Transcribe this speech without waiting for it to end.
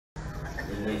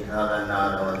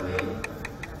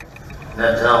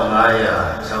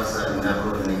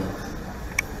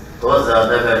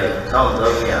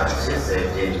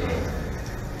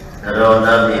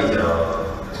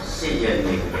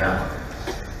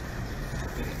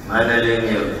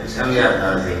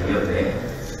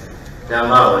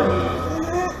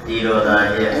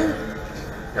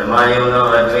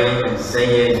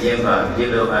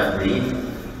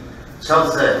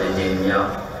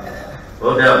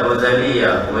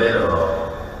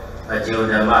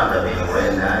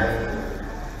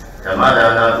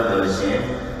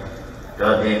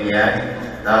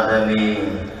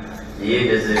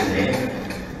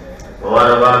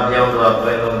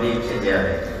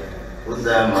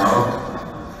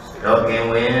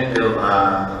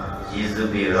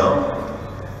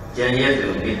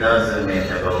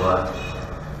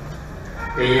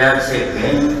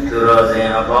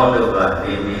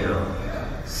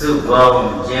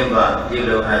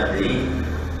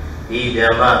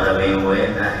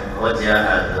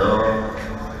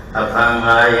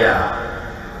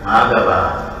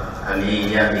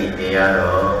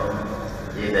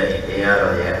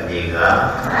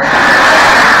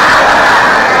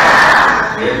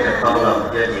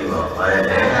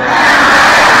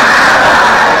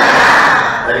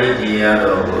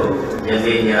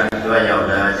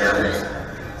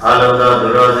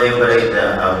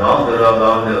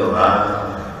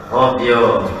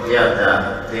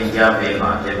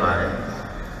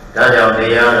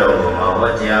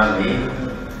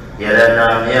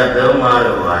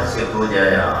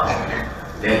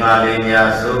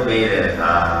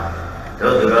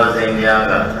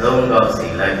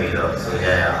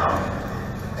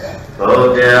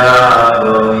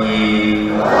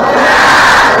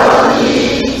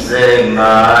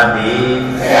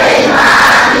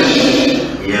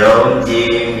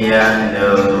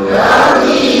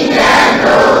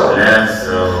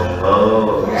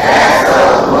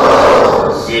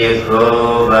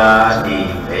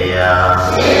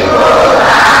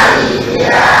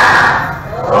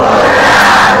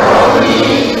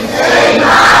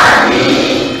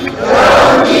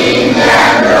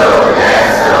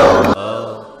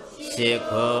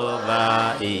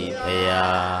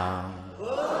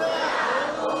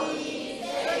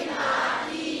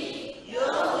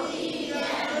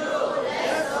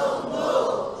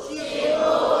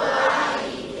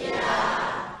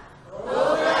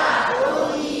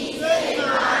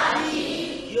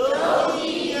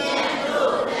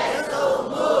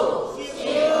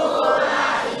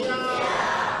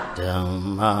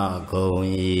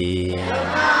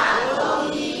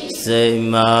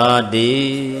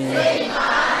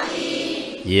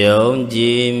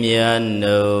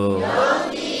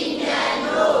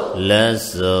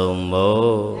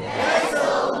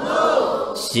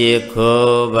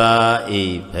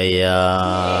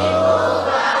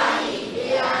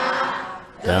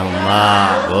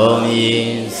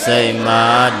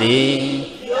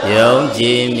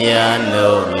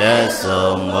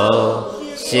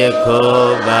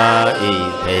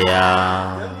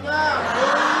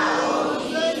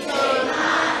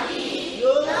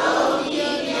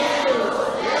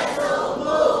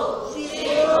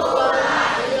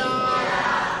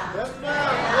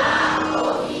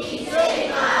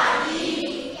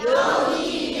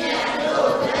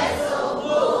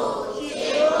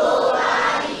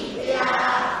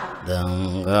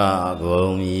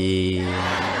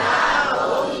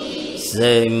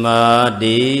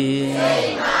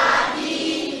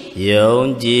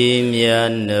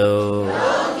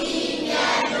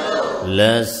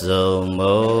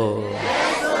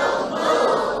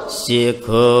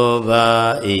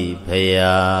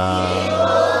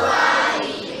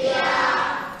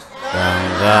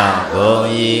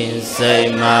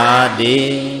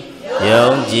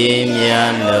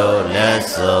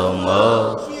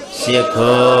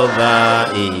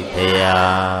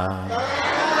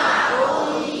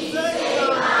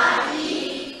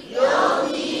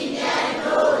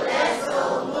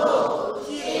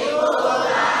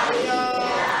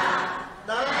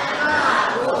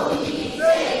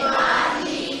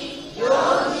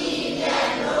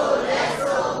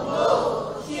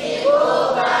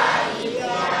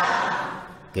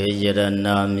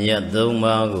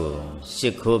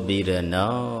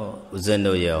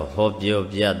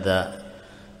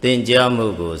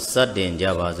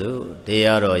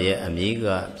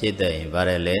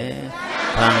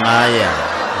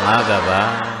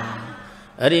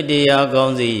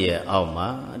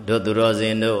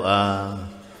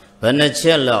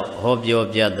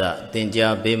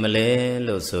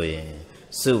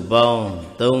Subound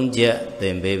 3 ချက်သ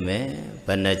င်ပေးမယ်ဘ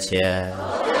ယ်နှချက်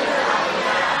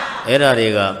era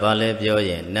rega bale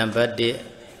pyoye number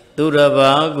 1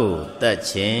 Turabagu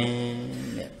tachin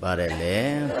barele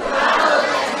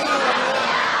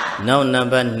now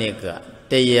number 2 ka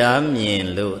တရားမြင်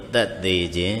လို့တတ်သေး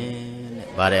ခြင်း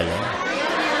ပါတယ်လေ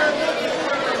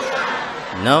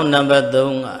နောက်နံပါတ်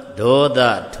 3 ကဒေါသ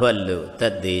ထွက်လို့တ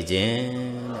တ်သေးခြင်း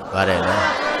ပါတယ်လေ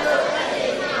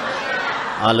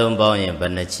အလုံးပေါင်းရင်ဘ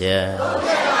ယ်နှချက်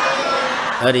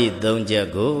အဲ့ဒီ3ချက်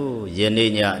ကိုယ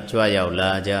နေ့ညကြွရောက်လာ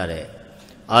ကြတဲ့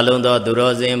အလုံးသောသူ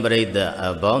တော်စင်ပရိသတ်အ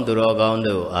ပေါင်းသူတော်ကောင်း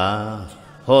တို့အား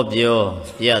ဟောပြော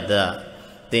ပြသ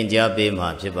သင်ကြားပေးမှာ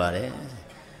ဖြစ်ပါတယ်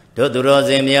တို့သူတော်စ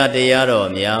င်များတရားတော်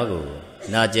များကို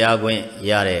နာကြားခွင့်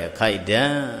ရတဲ့အခိုက်အတ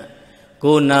န့်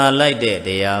ကိုနာလိုက်တဲ့တ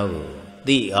ရားကို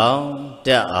သိအောင်တ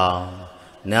တ်အောင်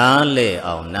နားလည်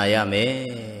အောင်နာရမယ်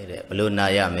တဲ့ဘယ်လိုနာ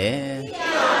ရမလဲ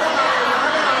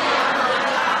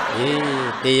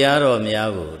တရားတော်များ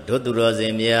ကိုတို့သူတော်စ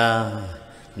င်များ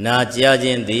နာကြားခြ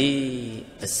င်းသည်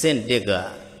အဆင့်1က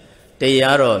တ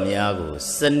ရားတော်များကို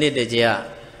စနစ်တကျ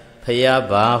ဖယား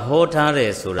ဘာဟောထားတ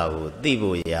ယ်ဆိုတာကိုသိ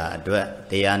ဖို့ရာအတွက်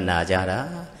တရားနာကြတာ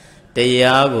တ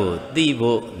ရားကိုသိ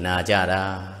ဖို့နာကြတာ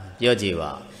ပြောကြည့်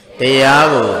ပါတရား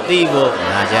ကိုသိဖို့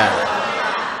နာကြတာ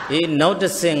နောက်တ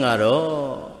စ်ဆင့်ကတော့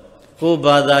ကို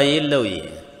ဘာသာရေးလုပ်ရင်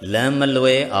လမ်းမ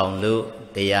လွဲအောင်လို့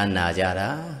တရားနာကြတာ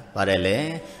ပါတယ်လေ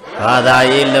ဘာသာ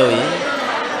ရေးလုပ်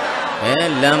ရင်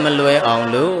လမ်းမလွဲအောင်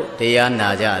လို့တရားနာ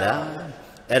ကြတာ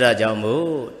အဲ့ဒါကြောင့်မို့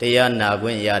တရားနာခွ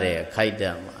င့်ရတဲ့ခိုက်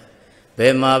တံမှာဘ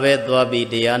ယ်မှာပဲသွားပြီး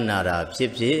တရားနာတာဖြ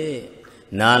စ်ဖြစ်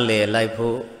နားလည်လိုက်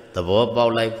ဖို့သဘောပေါ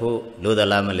က်လိုက်ဖို့လိုသ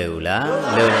လားမလိုဘူးလား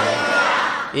လို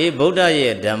တယ်ဗုဒ္ဓ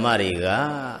ရဲ့ဓမ္မတွေက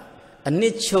အနှ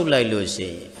စ်ချုပ်လိုက်လို့ရှိ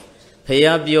ရင်ဖ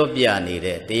ယားပြောပြနေ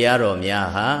တဲ့တရားတော်များ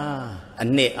ဟာအ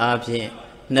နှစ်အားဖြင့်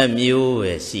2မျိုး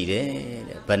ပဲရှိတယ်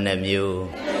တဲ့ဘယ်နှမျိုး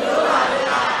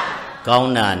ကော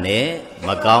င်းတာနဲ့မ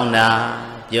ကောင်းတာ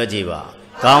ပြောကြည့်ပါ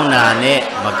ကောင်းတာနဲ့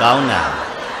မကောင်းတာ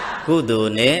ကုသို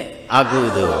လ်နဲ့အကု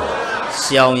သိုလ်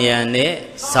ရှောင်ရံနဲ့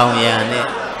ဆောင်ရံနဲ့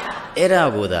အဲ့ဒါ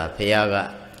ကိုသာဘုရားက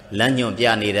လမ်းညွှန်ပြ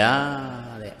နေတာ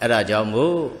တဲ့အဲ့ဒါကြောင့်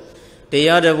မို့တ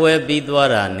ရားတစ်ပွဲပြီးသွား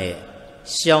တာနဲ့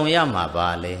ရှောင်ရမှာပါ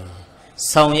လေ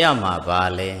ဆောင်ရမှာပါ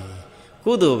လေ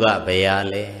ကုသိုလ်ကဘယ်ဟာ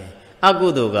လဲအကု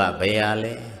သိုလ်ကဘယ်ဟာ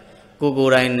လဲကို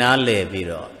ယ်တိုင်နားလည်ပြီး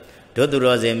တော့ဒုသူ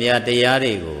တော်စင်များတရား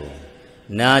တွေကို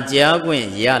နာကြားခွင့်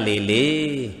ရလေလေ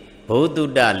ဘုဒ္ဓ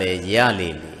တလည်းရလေ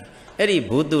လေအဲ့ဒီ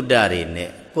ဘုဒ္ဓတတွေနဲ့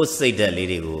ကိုယ်စိတ်ဓာတ်လေး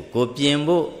တွေကိုကိုပြင်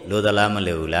ဖို့လိုသလားမ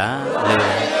လိုဘူးလား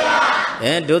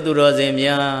လိုဒုသူတော်စင်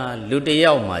များလူတ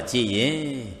ယောက်မှကြည့်ရင်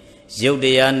ရုပ်တ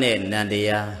ရားနဲ့နံတ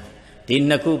ရားဒီ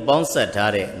နှစ်ခုပေါင်းစပ်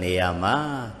ထားတဲ့နေရာမှာ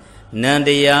နံတ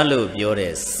ရားလို့ပြော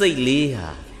တဲ့စိတ်လေး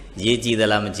ဟာရေးကြည့်သ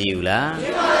လားမကြည့်ဘူးလား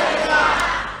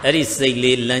အဲ့ဒီစိတ်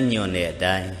လေးလမ်းညွန်တဲ့အ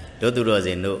တိုင်းဒုသူတော်စ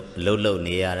င်တို့လှုပ်လှုပ်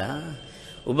နေရတာ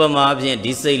ဥပမာအဖြစ်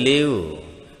ဒီစိတ်လေးကို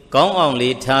ကောင်းအောင်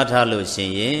လေးထားလို့ရှိ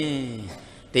ရင်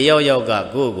တယောက်ယောက်က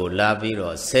ကိုယ့်ကိုလာပြီး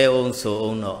တော့ဆဲအောင်ဆို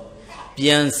အောင်တော့ပြ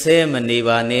န်ဆဲမနေ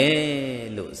ပါနဲ့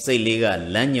လို့စိတ်လေးက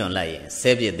လမ်းညွန်လိုက်ရင်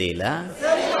ဆဲပြစ်သေးလား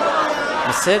မ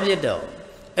ဆဲပြစ်တော့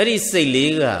အဲ့ဒီစိတ်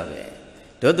လေးကပဲ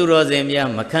ဒုသူတော်စင်များ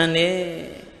မခံနဲ့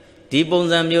ဒီပုံ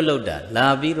စံမျိုးလောက်တာလာ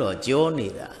ပြီးတော့ကြောနေ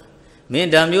တာမင်း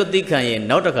ဒါမျိုးသိခံရင်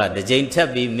နောက်တစ်ခါတစ်ကြိမ်ထပ်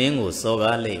ပြီးမင်းကိုစော်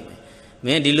ကားလိမ့်မယ်မ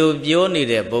င်းဒီလိုပြောနေ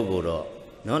တဲ့ပုဂ္ဂိုလ်တော့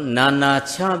နော်နာ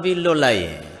ချပြီးလွတ်လိုက်ရ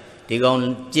င်ဒီကောင်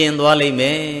ကျင်သွားလိမ့်မ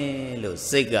ယ်လို့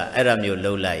စိတ်ကအဲ့ဒါမျိုး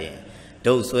လှုပ်လိုက်ရင်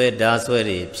ဒုတ်ဆွဲဓာဆွဲ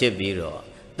တွေဖြစ်ပြီးတော့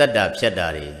တတ္တာဖြတ်တာ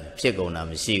တွေဖြစ်ကုန်တာ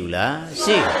မရှိဘူးလား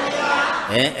ရှိ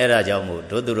အဲ့ဒါကြောင့်မို့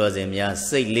ဒုသူတော်စင်များ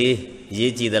စိတ်လေး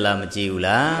ရေးကြည့်သလားမကြည့်ဘူး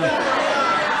လား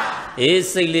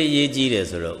စိတ်လေးရေးကြည့်တယ်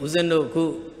ဆိုတော့ဦးဇင်းတို့အခု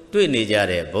တွေ့နေကြ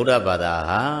တဲ့ဗုဒ္ဓဘာသာ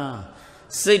ဟာ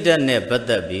စိတ်ဓာတ်နဲ့ပတ်သ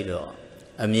က်ပြီးတော့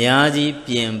အများကြီး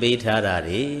ပြင်ပေးထားတာ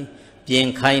တွေပြင်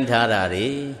ခိုင်းထားတာတွေ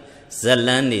ဇလ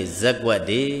န်းတွေဇက်ွက်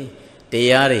တွေတ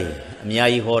ရားတွေအများ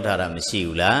ကြီးဟောထားတာမရှိ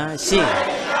ဘူးလားရှိ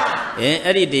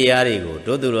အဲ့ဒီတရားတွေကို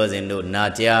ဒုသူတော်စင်တို့နာ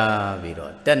ကြားပြီး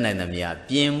တော့တက်နိုင်သမျှ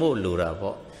ပြင်ဖို့လိုတာ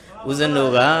ပေါ့ဦးဇင်း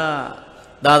တို့က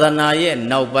သာသနာရဲ့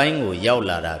နောက်ပိုင်းကိုရောက်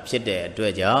လာတာဖြစ်တဲ့အတွ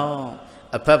က်ကြောင့်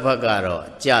အဖက်ဖက်ကတော့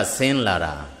ကြဆင်းလာ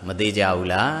တာမသေးကြဘူး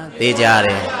လားသေကြတ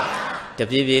ယ်တ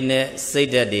ပြေးပြေးနဲ့စိတ်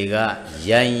ဓာတ်တွေက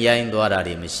ရိုင်းသွားတာ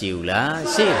တွေမရှိဘူးလား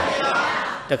ရှိတယ်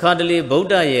တခါတလေဗုဒ္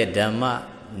ဓရဲ့ဓမ္မ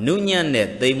နုညံ့တဲ့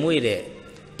သိမ်မွေ့တဲ့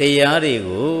တရားတွေ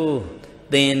ကို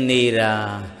သင်နေတာ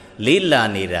လေးလာ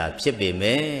နေတာဖြစ်ပေ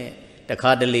မဲ့တ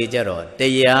ခါတလေကျတော့တ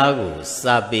ရားကို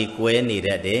စာပေကွဲနေတ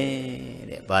တ်တယ်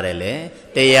တဲ့ပါတယ်လေ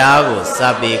တရားကိုစာ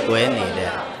ပေကွဲနေတ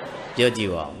တ်ပြောကြ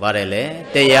ည့်ပါဦးပါတယ်လေ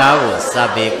တရားကိုစာ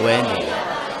ပေကွဲနေတယ်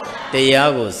တ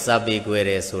ရားကိုစာပေကွဲ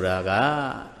တယ်ဆိုတာက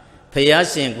ဖယား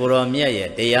ရှင်ကိုရောမြတ်ရဲ့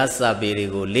တရားစာပေတွေ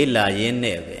ကိုလေ့လာရင်း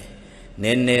နဲ့ပဲန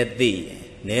ည်းနည်းသိ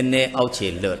နည်းနည်းအောက်ခြေ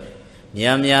လွတ်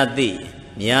များများသိ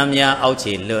များများအောက်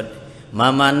ခြေလွတ်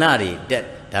Mamanari dead,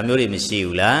 Tamuri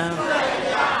Mishula.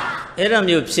 Eram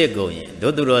you psit going,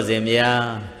 Doduros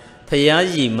emia,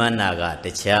 Payaji managa,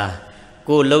 the cha,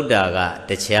 go lodaga,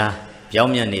 the cha,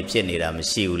 Yamiani Pinira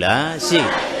Mishula, she.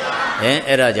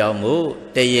 Era Jamu,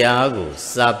 Teyago,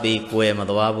 Sabi Que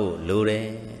Madawabu,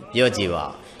 Lure,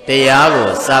 Yojiva,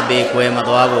 Teyago, Sabi Que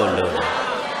Madawabu, Lure.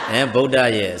 Boda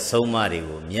ye, so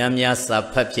Mario, Yamya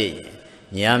Sapapi,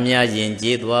 Yamya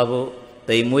Yinji Dwabo,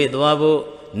 they Mui Dwabo,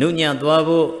 Nunya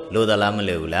Dwabo,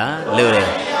 Lodalamula, Lure.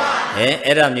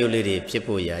 Era Muliri,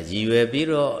 Pipuya, Yue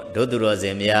Biro,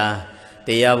 Dodurozemia,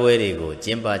 Teyawerigo,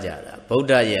 Jimbajara,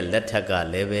 Boda ye, Letaga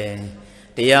Leve.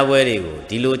 Teyawerigo,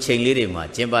 Dilo Chenglirima,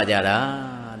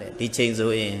 Jimbajara, teaching so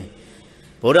in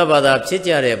Bodabada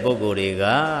Chichare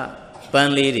Bogoriga,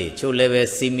 Panliri, Chuleve,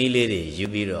 Similiri,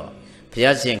 Jubiro.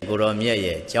 Piachin Guromia,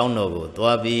 Jaunogo,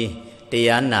 Dwabi,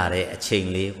 Deyanare, a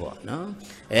chain labor, no?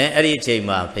 Eri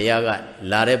Chema, Piaga,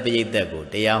 Larebi Dego,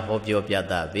 Dea Hopio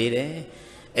Piata Bide,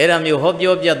 Eram you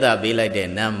Hopio Piata be like the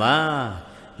Nama,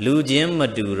 Lujim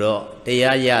Maduro,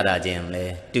 Dea Yara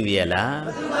Jemle,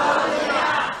 Duviela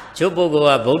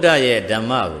Chobogoa Boda ye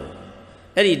Damago,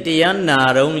 Eri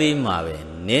Deana only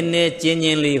Marvin, Nene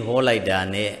genuinely Holai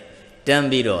Dane,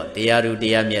 Dambiro, Dearu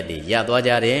Diamiati,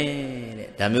 Yadwajare.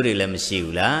 Tamuri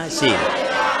Lemsiula, she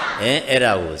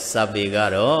era was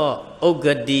Sabigaro,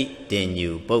 Ogadi,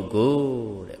 Denu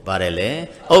Bogo, Barele,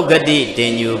 Ogadi,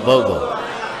 Denu Bogo,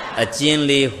 a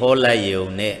gently hola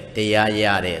yone, de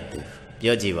Yayare,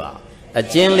 Yojiva, a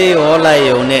gently hola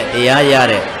yone, de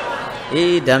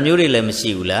Yayare, Damuri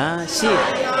Lemsiula, she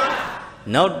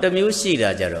not the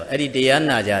Musida Jaro,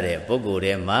 Ediana Jare, Bogo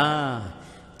de Ma,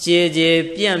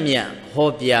 Jeje Piamia,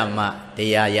 Hopiama,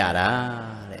 de Yayara.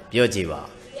 Yojiva,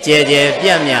 Jeje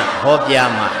Piamia,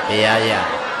 Hopiama, Deaya,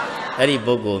 Eri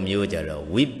Bogo Mujaro,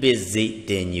 we busy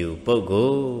Denu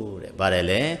Bogo,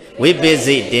 Barele, we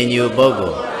busy Denu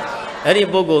Bogo, Eri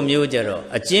Bogo Mujaro,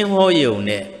 a Jim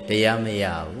Hoyone,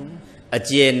 Deyamiao, a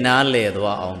Jenale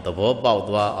Dwa on the Boba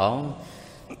Dwa on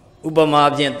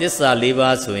Ubamabian Tissa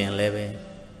Liva Swing Leve.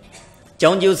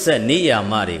 John you said Nia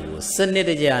Mariu,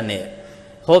 Senedjane.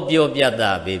 Hope your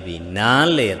piata baby,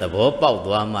 Nale, the Bopa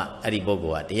Dwama,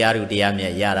 Aribogoa, Diaru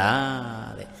Diamia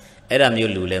Yara,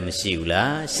 Eramululem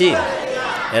Siula, see,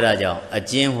 Erajo, a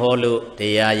Jim Holo,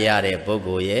 Deayare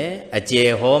Bogoye, a J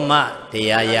Homa,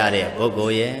 Deayare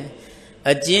Bogoye,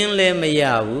 a Jim Le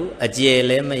Mayau, a J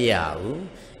Le Mayau,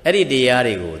 Eri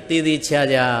Diarigo, Didi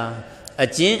Chaja, a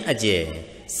Jim a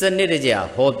J, Senedja,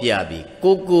 Hope Yabi,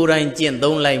 Kuku Rain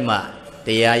don't like ma,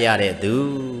 Deayare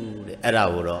do,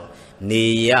 Erauro.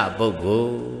 Nia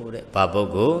Bogo,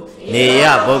 Babogo,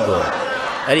 Nia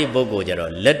Bogo, Eri Bogo Jaro,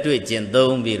 let it in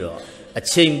Dom Biro, a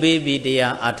chain baby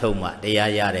dea atoma, dea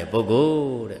yare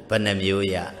Bogo,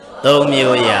 Panamuya,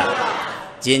 Domioya,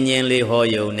 Genuinely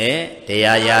Hoyone,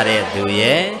 dea yare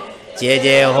duye,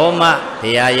 Jeje Homa,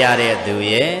 dea yare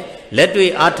duye, let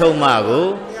we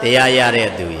atomago, dea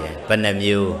yare duye,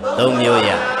 Panamu,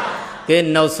 Domioya, get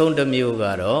no son to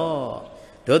Mugaro,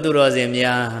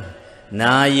 Dodurozemia.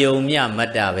 Na yomia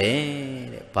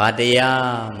matabe,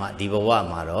 Padea, Diboa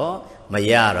Maro,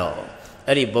 Mayaro,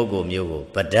 Eri Bogo Mugo,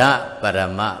 Pada,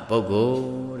 Parama,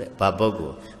 Bogo,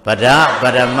 Pabogo, Pada,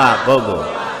 Parama, Bogo,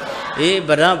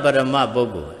 Bada, Parama,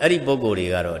 Bogo, Eri Bogo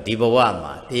Rigaro,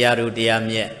 Diboama, Tiaru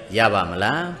Diamia,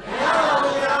 Yabamala,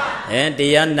 and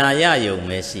Diana Yayo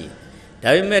Messi.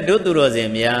 Davime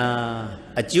Dodurozemia,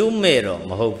 a Jumero,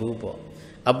 Mahopupo,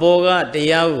 a Boga,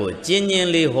 Tiago,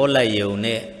 genuinely hola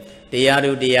yone.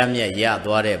 Tiaru Diamia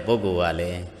Yadware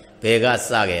Boguale, Pega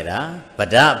Sagera,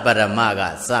 Pada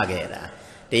Paramaga Sagera,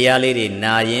 Tialiri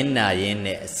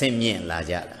Nayin, Simeon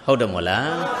Laja,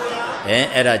 Hodamola,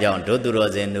 Era John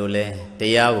Doduros and Nule,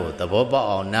 Tiago, the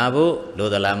Boba or Nabu,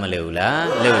 Lodalamalula,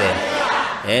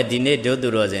 Lule, Dine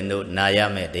Doduros and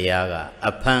Nayame Tiaga,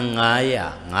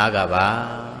 Apangaya,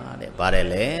 Nagaba,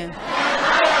 Barele.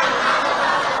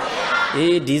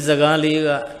 Dizagali,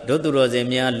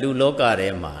 Dodurozemia,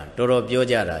 Lulocarema, Toro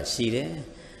Biojara, Shire,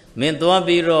 Mentua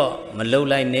Biro,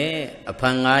 Maloline,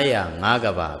 Apangaya,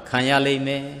 Nagaba,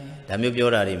 Kanyalime,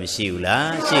 Damubiora,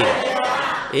 Misiula,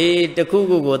 she. The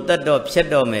Kugu, that dog,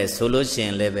 Shedome,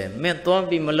 solution level, Mentua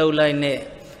be Maloline,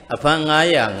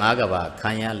 Apangaya, Nagaba,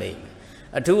 Kanyalime.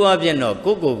 A two abiano,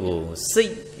 Kugu,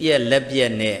 sit ye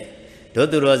lebiane,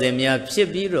 Dodurozemia,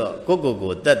 Pibiro,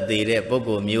 Kugu, that the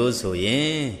Bogo Muso,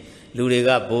 ye.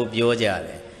 Luriga Bob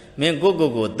Yojale. Men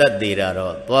go that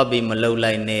dira, Bobby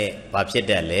Maloline,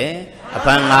 Papshetale,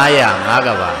 Apangaya,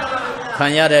 Magava,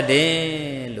 Kanyara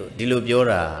de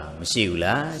Dilubiora,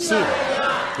 Misiula, she.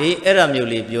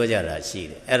 Eramuli Biojara, she.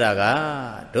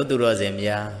 Eraga,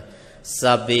 Dodurozemia,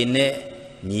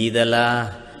 Sabine, ညီသလား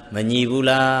မညီဘူး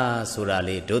လားဆိုတာ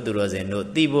လေဒုသူတော်စင်တို့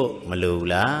သိဖို့မလိုဘူး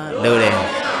လားလိုတယ်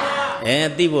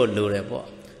သိဖို့လိုတယ်ပေါ့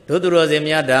ဒုသူတော်စင်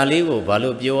များဒါလေးကိုဘာ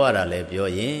လို့ပြောရတာလဲပြော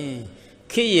ရင်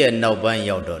ခေတ်ရဲ့နောက်ပိုင်း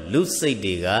ရောက်တော့လူစိတ်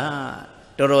တွေက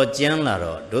တော်တော်ကျန်းလာ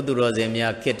တော့ဒုသူတော်စင်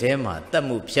များခေတ်ထဲမှာတတ်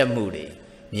မှုဖြတ်မှုတွေ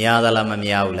များသလားမ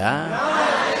များဘူးလား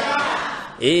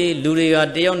လူတွေက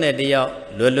တယောက်နဲ့တယောက်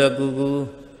လွယ်လွယ်ကူကူ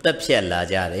တက်ဖြတ်လာ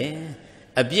ကြတယ်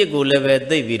အပြစ်ကိုလည်းပဲ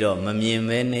သိပြီးတော့မမြင်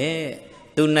မဲနဲ့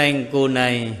သူနိုင်ကိုနို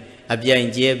င်အပြိုင်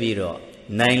ကျဲပြီးတော့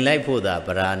နိုင်လိုက်ဖို့သာဗ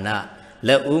ราဏလ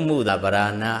က်ဦးမှုသာဗรา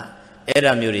ဏအဲ့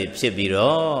ဒါမျိုးတွေဖြစ်ပြီး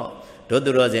တော့ဒု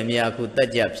သူတော်စင်များအခုတက်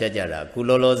ကြဖြတ်ကြတာအခု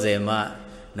လောလောဆယ်မှ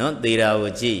နော်သေတာ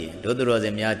ကိုကြည့်ရင်ဒုသူတော်စ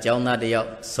င်များကျောင်းသားတယောက်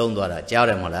ဆုံးသွားတာကြား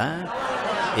တယ်မဟုတ်လား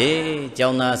ကျော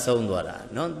င်းသားဆုံးသွားတာ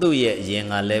နော်သူ့ရဲ့အရင်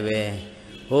ကလည်းပဲ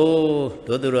ဟိုး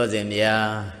ဒုသူတော်စင်များ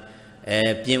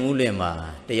ပြင်ဦးလင်မှာ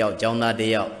တယောက်ကျောင်းသားတ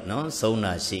ယောက်နော်ဆုံး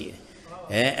တာရှိ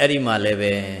တယ်အဲ့ဒီမှာလည်း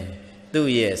ပဲသူ့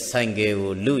ရဲ့ဆိုင်ကယ်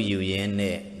ကိုလူယူရင်း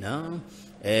နဲ့နော်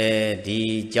ဒီ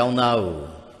ကျောင်းသားကို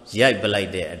ရိုက်ပလိုက်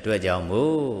တဲ့အတွက်ကြောင့်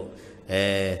မို့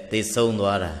သေဆုံး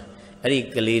သွားတာအဲ့ဒီ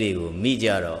ကလေးတွေကိုမိကြ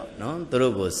တော့နော်သူ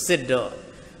တို့ကိုစစ်တော့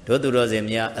ဒုသူတော်စင်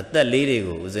များအသက်လေးတွေ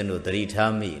ကိုဦးဇင်းတို့သတိ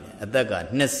ထားမိတယ်အသက်က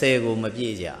20ကိုမပြ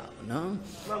ည့်ကြဘူးနော်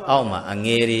အောက်မှာအင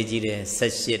ယ်လေးကြီးတယ်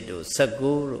18တို့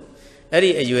19တို့အဲ့ဒီ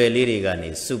အရွယ်လေးတွေကနေ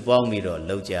စုပေါင်းပြီးတော့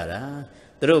လှုပ်ကြတာ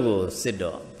သူတို့ကိုစစ်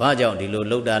တော့ဘာကြောင့်ဒီလို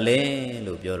လှုပ်တာလဲ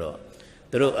လို့ပြောတော့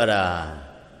သူတို့အဲ့ဒါ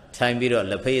ထိုင်ပြီးတော့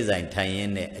လက်ဖေးဆိုင်ထိုင်ရ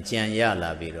င်းနဲ့အကြံရ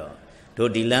လာပြီးတော့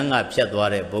တို့ဒီလမ်းကဖြတ်သွား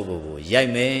တဲ့ပုဂ္ဂိုလ်ကိုရို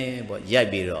က်မယ်ပေါ့ရိုက်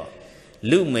ပြီးတော့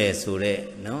လူမယ်ဆိုတဲ့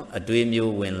နော်အတွေး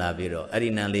မျိုးဝင်လာပြီးတော့အဲ့ဒီ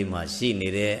နန်းလေးမှာရှိနေ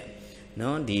တဲ့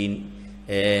နော်ဒီ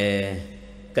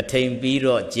ကထိန်ပြီး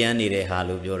တော့ကျန်းနေတဲ့ဟာ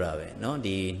လို့ပြောတာပဲနော်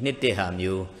ဒီနှစ်တစ်ဟာ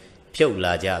မျိုးဖြုတ်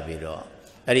လာကြပြီးတော့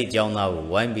အဲ့ဒီကျောင်းသားကို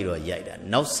ဝိုင်းပြီးတော့ရိုက်တာ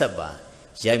နောက်ဆက်ပါ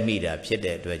ရိုက်မိတာဖြစ်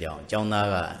တဲ့အတွက်ကြောင့်ကျောင်းသား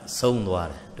ကဆုံးသွား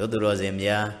တယ်ဒုသူတော်စင်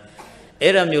များ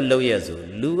အဲ့ဒါမျိုးလုပ်ရဆို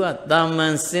လူကတာမ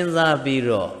န်စဉ်းစားပြီး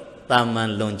တော့တာမန်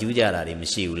လွန်ကျူးကြတာတွေမ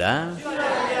ရှိဘူးလားရှိပါ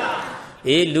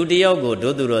ဗျာလူတယောက်ကိုဒု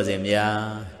သူတော်စင်များ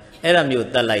အဲ့ဒါမျိုး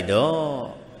တတ်လိုက်တော့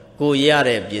ကိုရ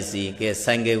တဲ့ပစ္စည်းကဲ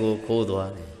ဆိုင်ကယ်ကိုခိုး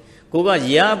သွားတယ်ကိုက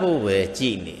ရဖို့ပဲကြ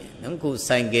ည်နေနော်ခု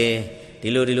ဆိုင်ကယ်ဒီ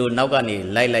လိုနောက်ကနေ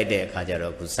လိုက်တဲ့အခါကျ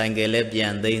တော့ခုဆိုင်ကယ်လည်းပြ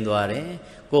န်သိမ်းသွားတယ်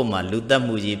ကို့မှာလူတက်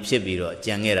မှုကြီးဖြစ်ပြီးတော့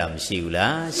ကြံခဲ့တာမရှိဘူး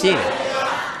လားရှိတယ်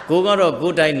ကိုကတော့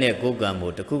ကိုတိုက်နဲ့ကိုကံ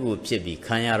မို့တခုခုဖြစ်ပြီး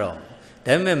ခံရတော့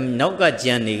ဒါပေမဲ့နောက်က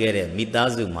ကြံနေခဲ့တဲ့မိသား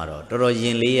စုမှာတော့တော်တော်ရ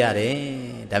င်လေးရတယ်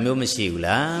ဒါမျိုးမရှိဘူး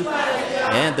လား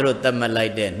သူတို့တတ်မှတ်လို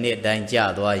က်တဲ့နှစ်တိုင်းကြ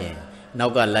သွားရင်နော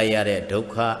က်ကလိုက်ရတဲ့ဒုက္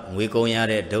ခငွေကုန်ရ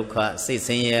တဲ့ဒုက္ခစိတ်ဆ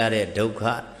င်းရဲရတဲ့ဒုက္ခ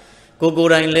ကိုယ်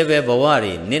တိုင်လည်းပဲဘဝ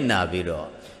တွေနစ်နာပြီးတော့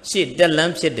ရှေ့တက်လ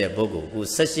န်းဖြစ်တဲ့ပုဂ္ဂိုလ်ခု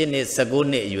18နှစ်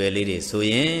19နှစ်အရွယ်လေးတွေဆို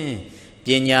ရင်ပ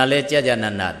ညာလဲကြာ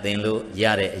နာနာသင်လို့ရ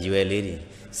တဲ့အရွယ်လေးတွေ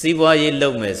စီးပွားရေးလု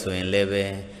ပ်မယ်ဆိုရင်လည်းပဲ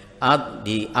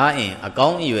ဒီအားအင်အကော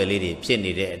င်းအရွယ်လေးတွေဖြစ်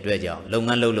နေတဲ့အတွက်ကြောင့်လုပ်င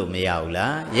န်းလုပ်လို့မရဘူး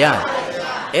လားရ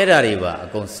အဲ့ဒါတွေပါအ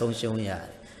ကုန်ဆုံးရှုံးရတယ်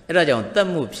အဲ့ဒါကြောင့်တတ်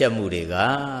မှုဖြတ်မှုတွေက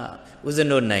ဦးဇင်း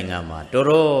တို့နိုင်ငံမှာတော်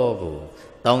တော်ကို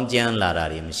တောင်းကျမ်းလာတာ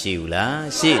တွေမရှိဘူးလား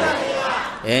ရှိ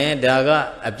တယ်ဒါက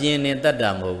အပြင်းနဲ့တတ်တာ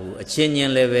မဟုတ်ဘူးအချင်းချ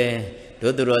င်းလည်းပဲဒု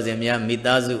သူတော်စင်များမိ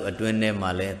သားစုအတွင်းထဲမှာ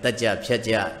လည်းတက်ကြဖြတ်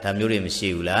ကြဒါမျိုးတွေမရှိ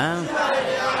ဘူးလား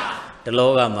တလော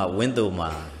ကမှာဝင်းသူမှာ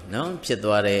နော်ဖြစ်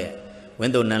သွားတဲ့ဝ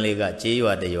င်းသူနန်းလေးကကြေး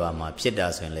ရွာတရွာမှာဖြစ်တာ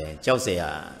ဆိုရင်လေကြောက်เสีย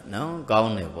နော်ကော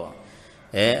င်းတယ်ပေါ့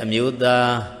အမျိုးသား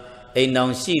အိမ်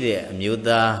တော်ရှိတဲ့အမျိုး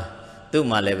သားသူ့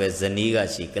မှာလည်းပဲဇနီးက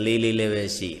ရှိကလေးလေးလည်းပဲ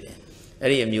ရှိတယ်အဲ့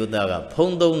ဒီအမျိုးသားက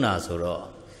ဖုံးသုံးတာဆိုတော့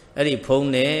အဲ့ဒီဖုံး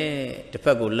နဲ့တစ်ဖ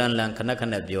က်ကိုလန့်ခ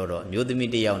ဏပြောတော့အမျိုးသ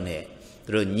မီးတယောက်နဲ့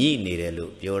သူတို့ညှိနေတယ်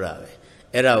လို့ပြောတာပဲ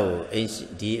အဲ့ဒါကို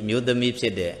ဒီအမျိုးသမီးဖြ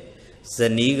စ်တဲ့ဇ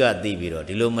နီးကသိပြီးတော့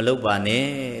ဒီလိုမလုပ်ပါနဲ့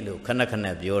လို့ခဏ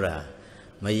ပြောတာ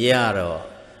မရတော့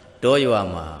တောရွာ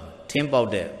မှာထင်းပေါက်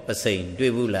တဲ့ပစိန်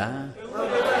တွေ့ဘူးလား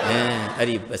အဲ့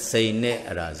ဒီပစိန်နဲ့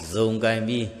အဲ့ဒါဇုံကင်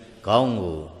ပြီးခေါင်း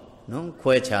ကိုနော်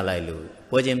ခွဲချလိုက်လို့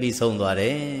ပွဲချင်းပြီးဆုံးသွားတ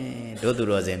ယ်ဒုသူ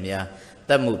တော်စင်များ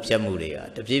တတ်မှုဖြတ်မှုတွေက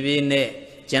တဖြည်းဖြည်းနဲ့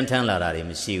ကြမ်းထမ်းလာတာတွေ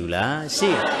မရှိဘူးလားရှိ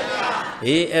တ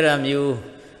ယ်အဲ့ဒါမျိုး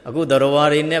အခုတော်ဝါ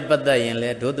တွေနဲ့ပတ်သက်ရင်လဲ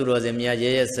ဒုသူတော်စင်များ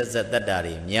ရဲဆက်တတ်တာ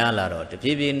တွေများလာတော့တဖြ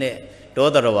ည်းဖြည်းနဲ့တော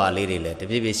တော်ဝါလေးတွေလည်းတ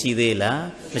ဖြည်းဖြည်းရှိသေးလား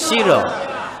မရှိတော့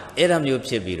အဲ့ဒါမျိုး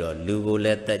ဖြစ်ပြီးတော့လူကိုလ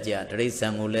ည်းတက်ကြတိရစ္ဆာ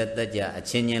န်ကိုလည်းတက်ကြအ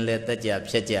ချင်းချင်းလည်းတက်ကြ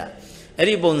ဖြတ်ကြအဲ့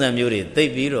ဒီပုံစံမျိုးတွေသိ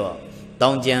ပြီးတော့တော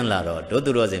င်းကျမ်းလာတော့ဒု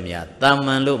သူတော်စင်များတာမ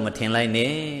န်လို့မထင်လိုက်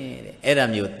နဲ့တဲ့အဲ့ဒါ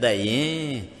မျိုးတက်ရ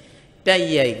င်တက်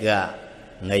ရိုက်က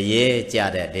ငရဲကြ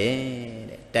တတ်တယ်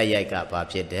တဲ့တက်ရိုက်ကဘာ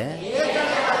ဖြစ်တ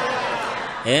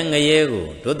ယ်ငရဲကို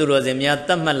ဒုသူတော်စင်များတ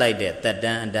တ်မှတ်လိုက်တဲ့တက်တ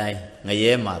န်းအတိုင်းင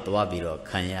ရဲမှာသွားပြီးတော့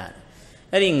ခံရတယ်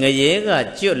အဲ့ဒီငရဲက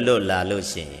ကျွတ်လွတ်လာလို့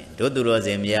ရှိရင်ဒုသူတော်စ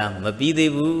င်များမပြီး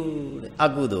သေးဘူးတဲ့အ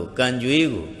ကုသိုလ်ကံကြွေး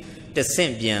ကိုတဆ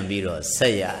င့်ပြန်ပြီးတော့ဆ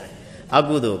က်ရတယ်အ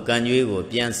ကုသိုလ်ကံကြွေးကို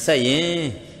ပြန်ဆက်ရင်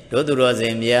တို့သူတော်စ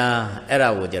င်များအဲ့ဒါ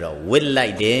ကိုကြတော့ဝစ်လို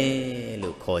က်တယ်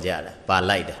လို့ခေါ်ကြတာပါ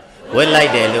လိုက်တာဝစ်လို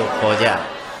က်တယ်လို့ခေါ်ကြ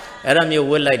အဲ့ဒါမျိုး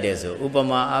ဝစ်လိုက်တယ်ဆိုဥပ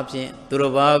မာအဖြစ်သူ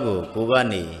တော်ဘာကိုကိုက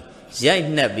နေရိုက်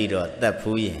နှက်ပြီးတော့တတ်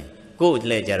ဖူးရင်ကို့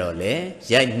လည်းကြတော့လေ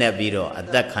ရိုက်နှက်ပြီးတော့အ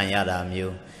သက်ခံရတာ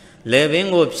မျိုးလေပင်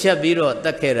ကိုဖြတ်ပြီးတော့တ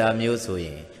တ်ခဲ့တာမျိုးဆိုရ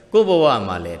င်ကို့ဘဝ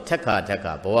မှာလည်းထက်ခါ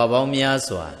ဘဝပေါင်းများ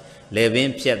စွာလေပင်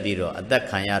ဖြတ်ပြီးတော့အသက်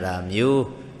ခံရတာမျိုး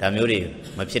ဒါမျိုးတွေ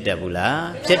မဖြစ်တတ်ဘူးလား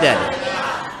ဖြစ်တတ်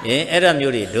တယ်အဲ့ဒါ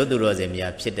မျိုးတွေဒုသူတော်စင်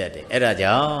များဖြစ်တတ်တယ်အဲ့ဒါ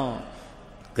ကြောင့်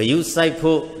ဂယုစိုက်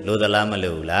ဖို့လိုသလားမ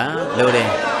လိုဘူးလားလိုတယ်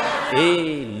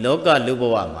လောကလူဘ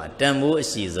ဝမှာတန်ဖိုးအ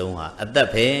ရှိဆုံးဟာအသက်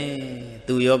ပဲ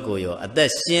သူရောကိုရောအသက်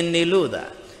ရှင်နေလို့သာ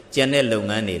ကျန်တဲ့လုပ်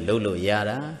ငန်းတွေလုပ်လို့ရ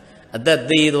တာအသက်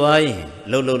သေးသွားရင်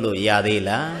လုပ်လို့ရသေး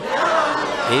လား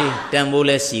တန်ဖိုး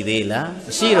လည်းရှိသေးလားမ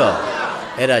ရှိတော့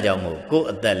အဲ့ဒါကြောင့်မို့ကိုယ့်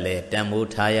အသက်လည်းတန်ဖိုး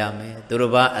ထားရမယ်သူတ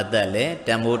စ်ပါးအသက်လည်းတ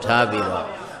န်ဖိုးထားပြီးတော့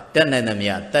တတ်နိုင်သ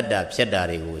မျှတတ်တာဖြတ်တာ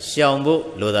တွေကိုရှောင်ဖို့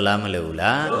လိုသလားမလိုဘူး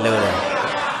လားလိုတယ်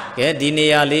ကဲဒီနေ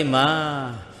ရာလေးမှာ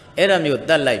အဲ့ဒါမျိုးတ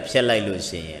တ်လိုက်ဖြတ်လိုက်လို့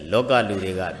ရှိရင်လောကလူ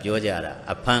တွေကပြောကြတာ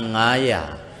အဖန်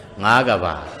900 က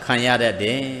ဘာခံရတတ်တ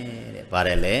ယ်တဲ့ဗါတ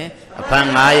ယ်လေအဖန်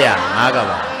900 က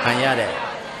ဘာခံရတဲ့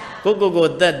ကို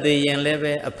တတ်သေးရင်လည်း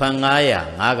ပဲအဖန်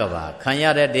900 ကဘာခံရ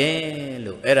တတ်တယ်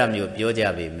လို့အဲ့ဒါမျိုးပြောကြ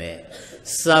ပေမဲ့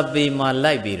စာပေမှာ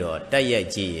လိုက်ပြီးတော့တိုက်ရိုက်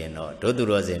ကြည့်ရင်တော့ဒုသူ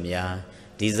တော်စင်များ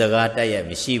ဒီစကားတိုက်ရိုက်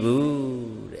မရှိဘူး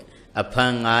တဲ့အဖ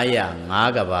န်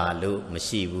900 ကဘာလို့မ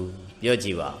ရှိဘူးပြောကြ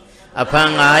ည့်ပါအဖန်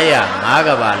900 က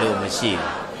ဘာလို့မရှိ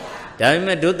ဘူးဒါပေ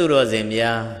မဲ့ဒုသူတော်စင်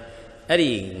များအဲ့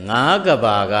ဒီ9 က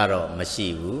ဘာကတော့မရှိ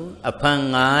ဘူးအဖန်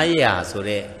900ဆို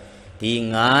တဲ့ဒီ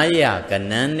900က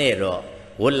နန်းနဲ့တော့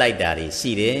ဝတ်လိုက်တာတွေ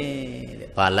ရှိတယ်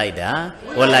တဲ့ဘာလိုက်တာ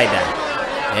ဝတ်လိုက်တာ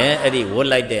အဲ့ဒီဝတ်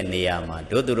လိုက်တဲ့နေရာမှာ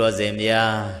ဒုသူတော်စင်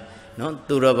များနော်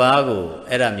သူတော်ဘာကို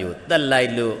အဲ့ဒါမျိုးတတ်လို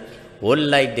က်လို့ဝတ်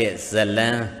လိုက်တဲ့ဇလ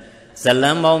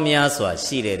န်းပေါင်းများစွာ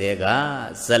ရှိတဲ့တဲက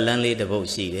ဇလန်းလေးတစ်ပုဒ်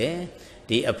ရှိတယ်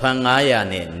ဒီအဖန်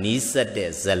900နဲ့နီးစပ်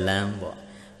တဲ့ဇလန်းပေါ့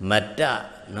မတ္တ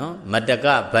နော်မတ္တက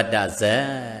ဗတ္တဇတ်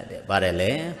တဲ့ပါတယ်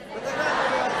လေ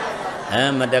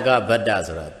မတ္တကဗတ္တ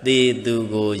ဆိုတာသေသူ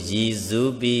ကိုရည်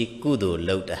စူးပြီးကုသိုလ်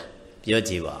လုပ်တာပြော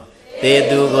ကြည့်ပါသေ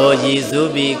သူကိုရည်စူး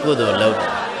ပြီးကုသိုလ်လုပ်တာ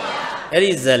အဲ့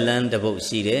ဒီဇလန်းတစ်ပုဒ်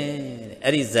ရှိတယ်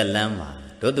အဲ့ဒီဇလန်းမှာ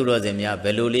တို့သူတော်စင်များဘ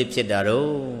ယ်လိုလေးဖြစ်တာတော့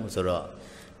ဆိုတော့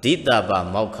ဒိတာပါ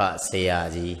မောက္ခဆရာ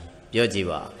ကြီးပြောကြည့်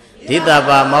ပါဒိတာ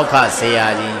ပါမောက္ခဆရာ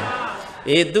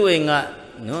ကြီးသူ့အိမ်က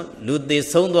နော်လူသေး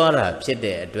ဆုံးသွားတာဖြစ်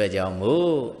တဲ့အတွက်ကြောင့်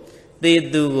မို့သေ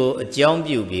သူကိုအကြောင်း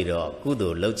ပြုပြီးတော့ကု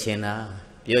သိုလ်လုပ်ခြင်းတာ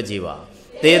ပြောကြည့်ပါ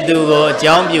သေသူကိုအ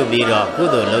ကြောင်းပြုပြီးတော့ကု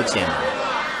သိုလ်လုပ်ခြင်းတာ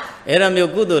အဲ့ဒါ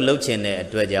မျိုးကုသိုလ်လုပ်ခြင်းတဲ့အ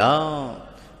တွက်ကြောင့်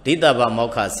ဒိတာပါမော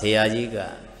က္ခဆရာကြီးက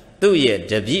သူ့ရဲ့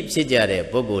တပည့်ဖြစ်ကြတဲ့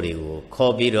ပုဂ္ဂိုလ်တွေကို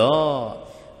ခေါ်ပြီးတော့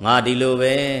ငါဒီလို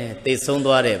ပဲသေဆုံး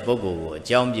သွားတဲ့ပုဂ္ဂိုလ်ကိုအ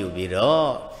ကြောင်းပြုပြီးတော့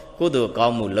ကုသိုလ်ကော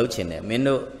င်းမှုလုပ်ခြင်းနဲ့မင်း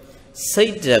တို့စိ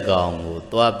တ်တကောင်ကို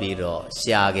သွားပြီးတော့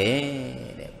ရှာခဲ့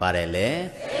တဲ့ပါတယ်လေ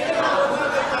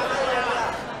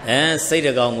စိတ်တ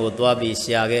ကောင်ကိုသွားပြီး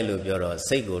ရှာခဲ့လို့ပြောတော့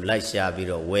စိတ်ကိုလိုက်ရှာပြီး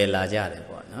တော့ဝယ်လာကြတယ်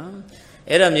ပေါ့နော်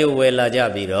အဲ့ဒါမျိုးဝယ်လာကြ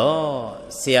ပြီးတော့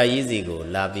ဆရာကြီးစီကို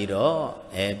လာပြီးတော့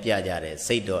ပြကြတယ်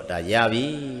စိတ်တော့ဒါရပြီ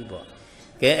ပေါ့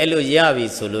ကဲအဲ့လိုရပြီ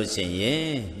ဆိုလို့ရှိရင်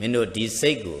မင်းတို့ဒီ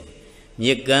စိတ်ကိုမြ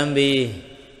စ်ကမ်းပြီး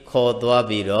ခေါ်သွား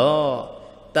ပြီးတော့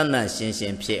တဏ္ဍရှင်းရှ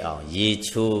င်းဖြစ်အောင်ရေ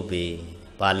ချိုးပြီး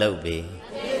ဘာလုပ်ပေး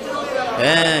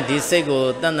ဒီစိတ်ကို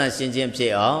တဏ္ဍရှင်းရှင်းဖြ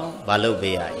စ်အောင်ဘာလုပ်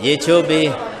ပေးရရေချိုးပေး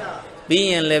ပြီး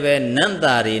ရင်လည်းပဲနန္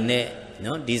တာတွေနဲ့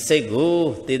နော်ဒီစိတ်ကို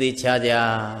တည်တည်ချာချာ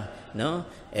နော်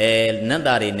နန္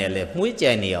တာတွေနဲ့လည်းမှု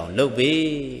ကြိုင်နေအောင်လုပ်ပေး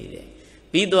တဲ့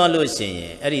ပြီးသွားလို့ရှိရ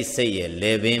င်အဲ့ဒီစိတ်ရဲ့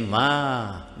လေပင်မှာ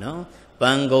နော်ပ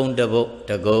န်းကုံတပုတ်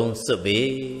တကုံစွတ်ပေး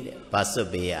တဲ့ဘာစွတ်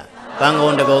ပေးရပန်း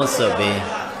ကုံတကုံစွတ်ပေး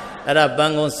အဲ့ဒါပ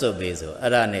န်းကုံစွတ်ပေးဆို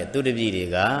အဲ့ဒါနဲ့သူတပည့်တွေ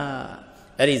က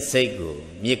အဲ့ဒီစိတ်ကို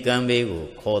မြေကမ်းဘေးကို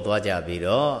ခေါ်သွားကြပြီး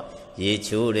တော့ရေ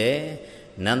ချိုးတယ်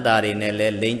နန္တာတွေနဲ့လ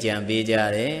ည်းလိမ့်ကြံပေးကြ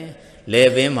တယ်လေ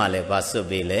ပင်မှာလည်းဘာစွတ်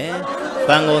ပေးလဲပ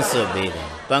န်းကုံစွတ်ပေးတယ်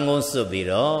ပန်းကုံစွတ်ပြီး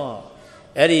တော့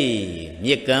အဲ့ဒီ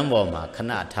မြေကမ်းပေါ်မှာခ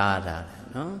ဏထားတာ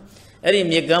နော်အဲ့ဒီ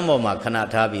မြေကမ်းပေါ်မှာခဏ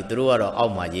ထားပြီးသူတို့ကတော့အော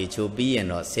က်မှာရေချိုးပြီးရင်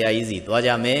တော့ဆရာကြီးစီသွားကြ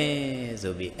မယ်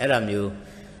ဆိုပြီးအဲ့ဒါမျိုး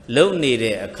လုံနေ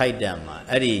တဲ့အခိုက်အတန့်မှာ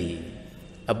အဲ့ဒီ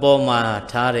အပေါ်မှာ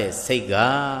ထားတဲ့စိတ်က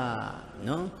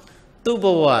နော်သူ့ဘ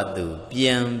ဝသူပြ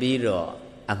န်ပြီးတော့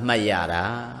အမှတ်ရတာ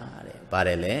တဲ့ပါတ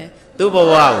ယ်လေသူ့ဘ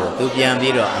ဝကိုသူပြန်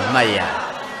ပြီးတော့အမှတ်ရ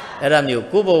အဲ့ဒါမျိုး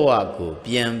ကိုယ့်ဘဝကို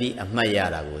ပြန်ပြီးအမှတ်ရ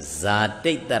တာကိုဇာ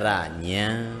တိတ္တရဉာဏ်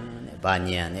တဲ့ဘာ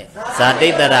ဉာဏ်နဲ့ဇာတိ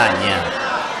တ္တရဉာ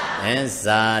ဏ်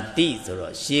ဇာတိဆို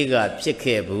တော့ရှေးကဖြစ်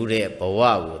ခဲ့ဘူးတဲ့ဘဝ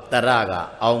ကိုတရက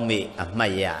အောက်မေ့အမှ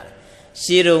တ်ရ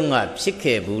ရှေးတုန်းကဖြစ်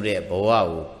ခဲ့ဘူးတဲ့ဘဝ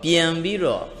ကိုပြန်ပြီး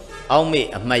တော့အောက်မေ့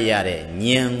အမှတ်ရတဲ့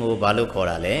ဉာဏ်ကိုဘာလို့ခေါ်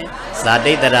တာလဲဇာ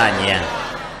တိတ္တရဉာဏ်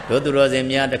ဒ တို့သူတော်စင်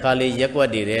များတခါလေရက်ွက်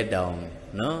တည်တဲ့တောင်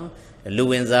နော်လူ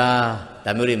ဝင်စား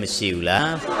ဒါမျိုးတွေမရှိဘူး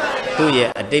လားသူ့ရဲ့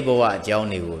အတိတ်ဘဝအကြောင်း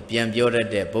တွေကိုပြန်ပြောတတ်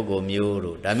တဲ့ပုဂ္ဂိုလ်မျိုး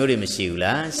တို့ဒါမျိုးတွေမရှိဘူး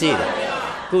လားရှိတယ်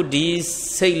ခုဒီ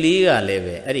စိတ်လေးကလည်း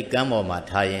ပဲအဲ့ဒီကမ်းပေါ်မှာ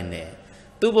ထားရင်းနဲ့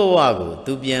သူ့ဘဝကို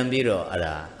သူပြန်ပြီးတော့အဲ့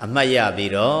ဒါအမှတ်ရ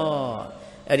ပြီးတော့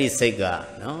အဲ့ဒီစိတ်က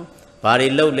နော်ဘာတွေ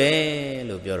လှုပ်လဲ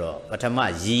လို့ပြောတော့ပထမ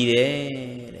ရည်တယ်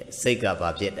တဲ့စိတ်ကဘာ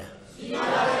ဖြစ်တာ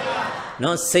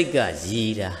နော်စိတ်ကရ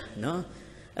ည်တာနော်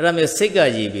အဲ့ဒါမျိုးစိတ်က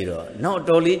ရည်ပြီးတော့နောက်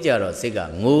တော်လေးကြာတော့စိတ်က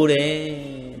ငိုတယ်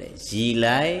တဲ့ရည်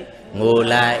လိုက်ငို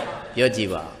လိုက်ပြောကြည့်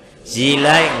ပါရည်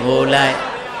လိုက်ငိုလိုက်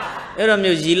အဲ့တော့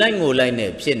မျိုးရည်လိုက်ငိုလိုက်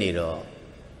နဲ့ဖြစ်နေတော့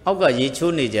အောက်ကရေ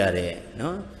ချိုးနေကြတဲ့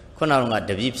နော်ခုနက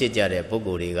တပည့်ဖြစ်ကြတဲ့ပုဂ္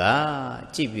ဂိုလ်တွေက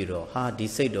ကြည့်ပြီးတော့ဟာဒီ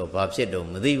စိတ်တော့ဘာဖြစ်တော့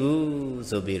မသိဘူး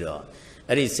ဆိုပြီးတော့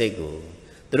အဲ့ဒီစိတ်ကို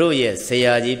သူတို့ရဲ့ဆ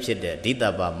ရာကြီးဖြစ်တဲ့ဒိဋ္ဌ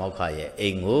ပမောက္ခရဲ့အိ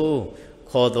မ်ကို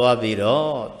ခေါ်သွားပြီး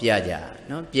တော့ပြကြ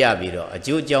နော်ပြပြီးတော့အ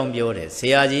ကျိုးအကြောင်းပြောတယ်ဆ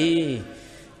ရာကြီး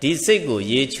ဒီစိတ်ကို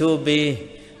ရေချိုးပေး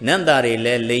နန္တာတွေလ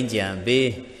ည်းလိမ့်ကြံပေး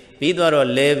ပြီးတော့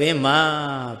လေပင်မှာ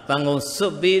ပန်းကုံစွ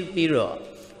တ်ပေးပြီးတော့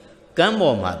ကမ်း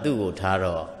ပေါ်မှာသူ့ကိုထား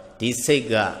တော့ဒီစိတ်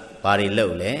ကဘာတွေလု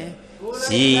ပ်လဲ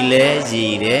ရည်လဲရ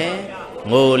ည်တယ်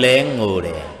ငိုလဲငိုတ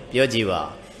ယ်ပြောကြည့်ပါ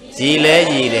ရည်လဲ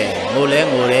ရည်တယ်ငိုလဲ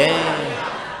ငိုတယ်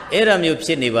အဲ့ဒါမျိုးဖြ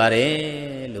စ်နေပါတယ်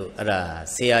လို့အဲ့ဒါ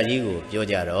ဆရာကြီးကိုပြော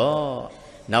ကြတော့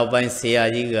နောက်ပိုင်းဆရာ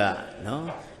ကြီးကနော်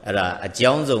အဲ့ဒါအ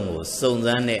ကြောင်းစုံကိုစုံစ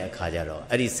မ်းတဲ့အခါကျတော့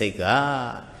အဲ့ဒီစိတ်က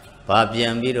ဘာပြ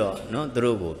န်ပြီးတော့နော်သူ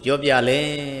တို့ကိုပြောပြလဲ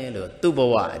လို့သူ့ဘ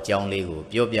ဝအကြောင်းလေးကို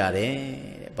ပြောပြတယ်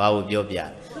တဲ့ဘာကိုပြောပြ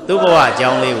သူ့ဘဝအကြော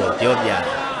င်းလေးကိုပြောပြတယ်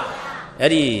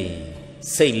အဲ့ဒီ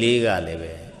စိတ်လေးကလည်း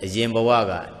ပဲအရင်ဘဝ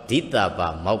ကဒိဋ္ဌပ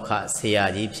မောက္ခဆရာ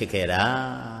ကြီးဖြစ်ခဲ့တာ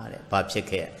တဲ့ဘာဖြစ်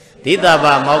ခဲ့ဒိဋ္ဌပ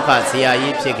မောက္ခဆရာ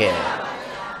ကြီးဖြစ်ခဲ့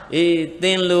အေးသ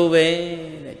င်လိုပဲ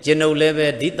တဲ့ကျွန်ုပ်လည်းပဲ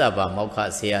ဒိဋ္ဌပမောက္ခ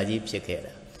ဆရာကြီးဖြစ်ခဲ့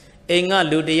တာအိမ်က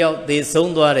လူတယောက်သေ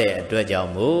ဆုံးသွားတဲ့အတွက်ကြော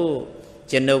င့်မို့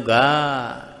ကျွန်ုပ်က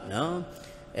နော်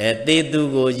သေသူ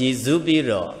ကိုရည်စူးပြီး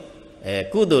တော့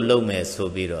ကုသိုလ်လုပ်မယ်ဆို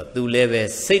ပြီးတော့သူလည်းပဲ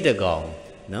စိတ်တကောင်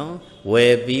နော်ဝ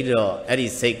ယ်ပြီးတော့အဲ့ဒီ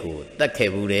စိတ်ကိုတတ်ခဲ့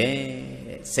ဘူးတဲ့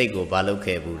စိတ်ကိုဘာလုပ်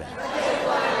ခဲ့ဘူးလား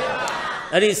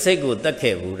အဲ့ဒီစိတ်ကိုတတ်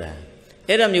ခဲ့ဘူးလား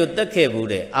အဲ့ဒါမျိုးတတ်ခဲ့ဘူး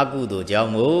တဲ့အကုသိုလ်ကြော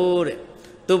င့်မို့တဲ့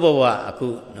သူ့ဘဝအခု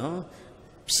နော်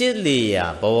ဖြစ်လေရာ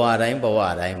ဘဝတိုင်း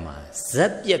မှာဇ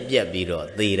က်ပြက်ပြက်ပြီးတော့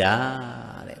သေတာ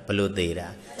တဲ့ဘလို့သေတာ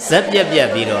ဇက်ပြက်ပြက်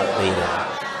ပြီးတော့သေတာ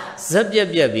ဇက်ပြက်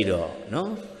ပြက်ပြီးတော့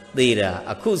နော်သေတာ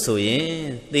အခုဆိုရင်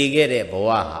သေခဲ့တဲ့ဘဝ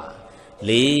ဟာ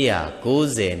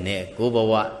490နဲ့9ဘ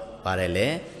ဝပါတယ်လေ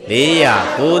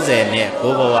490နဲ့9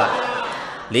ဘဝ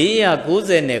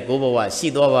490နဲ့9ဘဝရှိ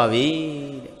သွားပါပြီ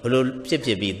ဘလို့ဖြစ်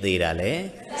ပြီးသေးတာလဲ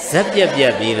ဇက်ပြက်ပြ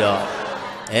က်ပြီးတော့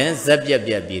ဇက်ပြက်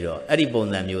ပြက်ပြီးတော့အဲ့ဒီပုံ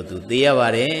စံမျိုးသူသေရပါ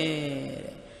တယ်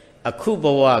အခုဘ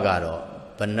ဝကတော့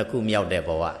ဘယ်နှခုမြောက်တဲ့ဘ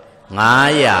ဝ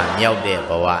900မြောက်တဲ့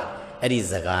ဘဝအဲ့ဒီ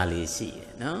စကားလေးရှိတ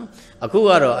ယ်နော်အခုက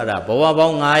တော့အဲ့ဒါဘဝပေါ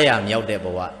င်း900မြောက်တဲ့ဘ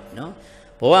ဝနော်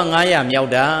ဘဝ900မြော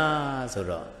က်တာဆို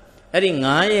တော့အဲ့ဒီ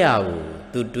900ကို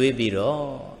သူတွေးပြီးတော့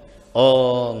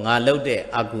ငါလှုပ်တဲ့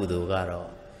အကုသိုလ်ကတော့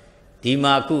ဒီ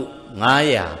မှာအခု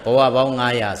900ဘဝပေါင်း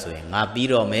900ဆိုရင်ငါပြီး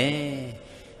တော့မယ်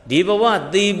ဒီဘဝ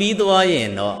သေပြီးသွားရင်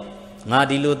တော့ငါ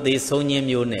ဒီလိုသေဆုံးခြင်း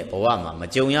မျိုးနဲ့ဘဝမှာမ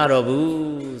ကြုံရတော့ဘူး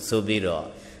ဆိုပြီးတော့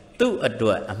သူ့အတွ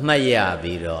က်အမှတ်ရ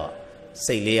ပြီးတော့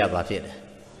စိတ်လေးရပါဖြစ်တယ်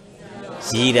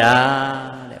ရည်တာ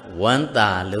တဲ့ဝမ်းသာ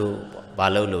လို့ဘာ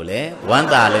လို့လဲဝမ်း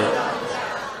သာလို့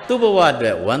သူ့ဘဝအတွ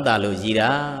က်ဝမ်းသာလို့ရည်တာ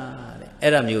တဲ့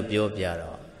အဲ့ဒါမျိုးပြောပြ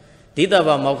တော့ဒိဋ္ဌပ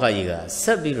မောက္ခကြီးကဆ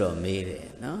က်ပြီးတော့မေးတယ်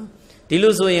နော်ဒီ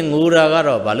လိုဆိုရင်ငိုတာက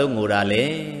တော့ဘာလို့ငိုတာလဲ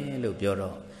လို့ပြော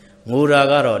တော့ငိုတာ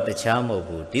ကတော့တခြားမဟုတ်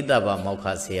ဘူးဒိဋ္ဌပမောက္ခ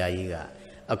ဆရာကြီးက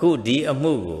အခုဒီအ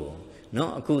မှုကို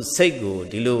နော်အခုစိတ်ကို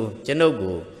ဒီလိုကျွန်ုပ်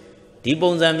ကိုဒီ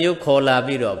ပုံစံမျိုးခေါ်လာ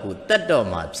ပြီးတော့အခုတတ်တော်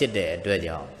မှာဖြစ်တဲ့အတွက်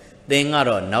ကြောင့်သင်က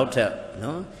တော့နောက်ထပ်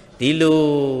နော်ဒီလို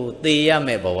သေရ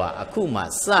မဲ့ဘဝအခုမှ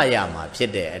စရမှာဖြ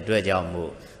စ်တဲ့အတွက်ကြောင့်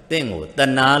မို့သင်ကိုတ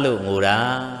နာလို့ငိုတာ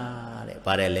တဲ့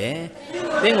ပါတယ်လေ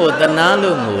သင်ကိုတနာ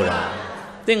လို့ငိုတာ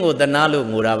သင်ကိုတနာလို့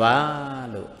ငိုတာပါ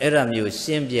လို့အဲ့ဒါမျိုးရှ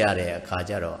င်းပြတဲ့အခါ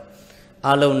ကျတော့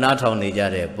အလုံးနားထောင်နေကြ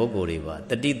တဲ့ပုဂ္ဂိုလ်တွေပါ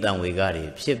တတိတံဝေကတွေ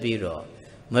ဖြစ်ပြီးတော့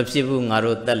မဖြစ်ဘူးငါ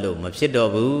တို့တတ်လို့မဖြစ်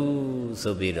တော့ဘူး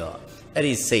ဆိုပြီးတော့အဲ့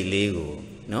ဒီစိတ်လေးကို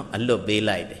နော်အလွတ်ပေး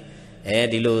လိုက်တယ်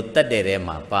ဒီလိုတတ်တဲ့ထဲ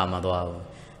မှာပါမသွားဘူး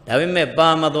ဒါပေမဲ့ပါ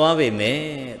မသွားပေမဲ့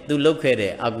သူလုတ်ခဲ့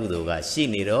တဲ့အကုသိုလ်ကရှိ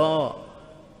နေတော့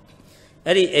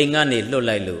အဲ့ဒီအိမ်ကနေလွတ်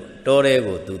လိုက်လို့တောထဲ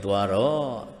ကိုသူသွားတော့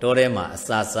တောထဲမှာအ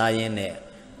စာစားရင်းနဲ့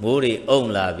မိုးတွေအုံ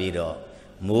လာပြီးတော့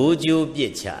မိုးကြိုးပ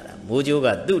စ်ချတာမိုးကြိုးက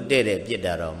သူ့တဲ့ပစ်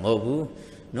တာတော့မဟုတ်ဘူး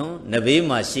နော်နဘေး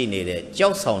မှာရှိနေတဲ့ကြော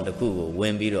က်ဆောင်တစ်ခုကိုဝ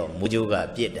င်ပြီးတော့မိုးကြိုးက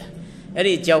ပစ်တာအဲ့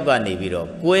ဒီကြောက်ကနေပြီးတော့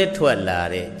ကွဲထွက်လာ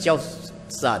တဲ့ကြောက်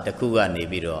စတစ်ခုကနေ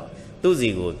ပြီးတော့သူ့စီ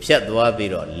ကိုဖြတ်သွား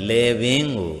ပြီးတော့လေပင်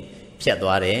ကိုဖြတ်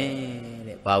သွားတယ်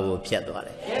တဲ့ ဘာကိုဖြတ်သွားတ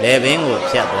ယ်လေပင်ကို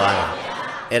ဖြတ်သွားတယ်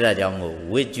အဲ့ဒါကြောင့်မို့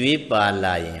ဝစ်ကြွေးပါ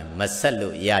လာရင်မဆက်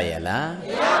လို့ရရလား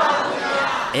မရပါဘူးဗျာ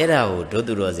အဲ့ဒါကိုဒု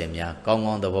သူတော်စင်များကောင်း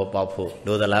ကောင်းသဘောပေါက်ဖို့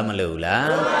လိုသလားမလိုဘူးလား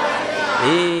လိုပါဗျာ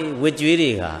အေးဝစ်ကြွေး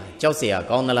တွေဟာကြောက်เสีย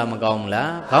ကောင်းသလားမကောင်းဘူး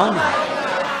လားကောင်းတယ်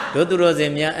ဒုသူတော်စ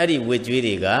င်များအဲ့ဒီဝစ်ကြွေး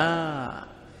တွေက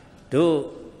တို့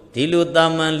ဒီလိုတာ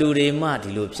မန်လူတွေမှဒီ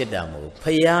လိုဖြစ်တာမဟုတ်ဖ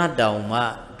ရာတောင်မှ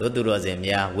ဒုသူတော်စင်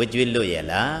များဝစ်ကြွေးလွတ်ရ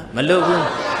လားမလွတ်ဘူး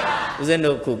ဦးဇင်း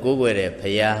တို့ခုကိုးကွယ်တဲ့ဖ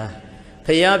ရာ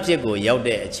ဖြစ်ကိုရောက်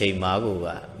တဲ့အချိန်မှာကိုက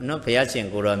နော်ဖရာရှင်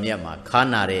ကိုရောမြတ်မှာခါ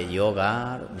နာတဲ့ယောဂ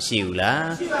တော့မရှိဘူးလား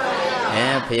ရှိပါ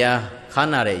ရဲ့ဖရာခါ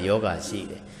နာတဲ့ယောဂရှိ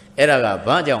တယ်အဲ့ဒါက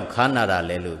ဘာကြောင့်ခါနာတာ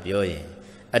လဲလို့ပြောရင်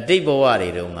အတိတ်ဘဝတွေ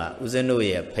တုန်းကဦးဇင်းတို့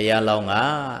ရဲ့ဖရာလောင်းက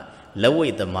လက်ဝိ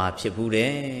တ်သမားဖြစ်ဘူး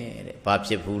တဲ့ဘာ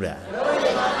ဖြစ်ဘူးတာ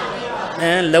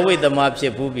လက်ဝိတ်သမားဖြ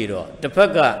စ်ဘူးပြီးတော့တစ်ဖ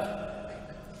က်က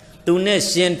သူနဲ့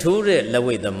ရှင်ထူးတဲ့လက်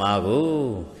ဝိတ်သမားကို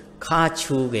ခါ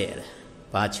ချိုးခဲ့တယ်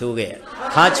ဘာချိုးခဲ့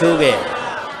ခါချိုးခဲ့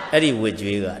အဲ့ဒီဝစ်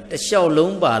ကြွေးကတလျှောက်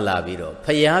လုံးပါလာပြီးတော့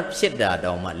ဖျားဖြစ်တာ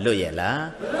တောင်မှလွတ်ရလား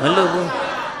မလွတ်ဘူး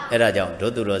အဲ့ဒါကြောင့်ဒု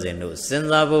သူတော်စင်တို့စဉ်း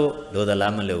စားဖို့လိုသ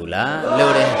လားမလိုဘူးလား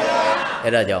လိုတယ်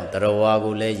အဲ့ဒါကြောင့်တရဝါ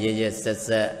ကိုလည်းရဲရဲဆက်ဆ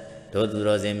က်ဒုသူ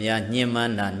တော်စင်များညှဉ်းမှ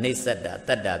န်းတာနှိပ်စက်တာတ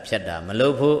တ်တာဖြတ်တာမလု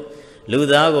ပ်ဖို့လူ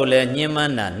သားကိုလည်းညှဉ်းမှ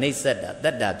န်းတာနှိပ်စက်တာတ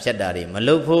တ်တာဖြတ်တာတွေမ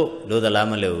လုပ်ဖို့လိုသလား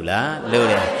မလိုဘူးလားလို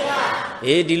တယ်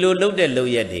အေးဒီလိုလှုပ်တဲ့လှု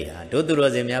ပ်ရက်တွေဟာဒုသူ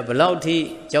တော်စင်များဘလောက်ထိ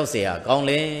ကြောက်เสียကောင်း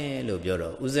လဲလို့ပြော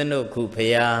တော့ဦးဇင်းတို့ခုဖ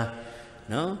ရာ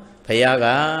နော်ဖရာက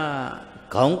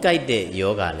ခေါင်းကိုက်တဲ့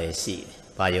ယောဂလည်းရှိတယ်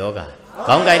။ဘာယောဂ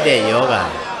ခေါင်းကိုက်တဲ့ယောဂ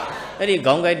အဲ့ဒီ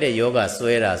ခေါင်းကိုက်တဲ့ယောဂ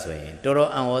ဆွဲတာဆိုရင်တော်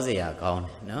တော်အံ့ဩစရာကောင်းတ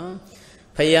ယ်နော်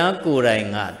ဖရာကိုယ်တိုင်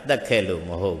ကတက်ခဲ့လို့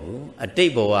မဟုတ်ဘူးအတိ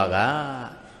တ်ဘဝက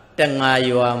တငါ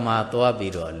ရွာမှာသွား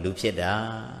ပြီးတော့လူဖြစ်တာ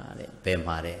တဲ့ဘယ်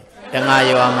မှာတဲ့တငါ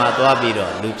ရွာမှာသွားပြီး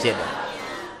တော့လူဖြစ်တာ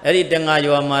အဲ့ဒီတငါ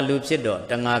ရွာမှာလူဖြစ်တော့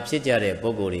တငါဖြစ်ကြတဲ့ပု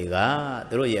ဂ္ဂိုလ်တွေက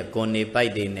သူတို့ရဲ့ကိုယ်နေပို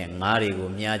က်တွေနဲ့ငါးတွေကို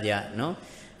မြားကြနော်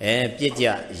ပြစ်ကြ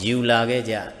ယူလာခဲ့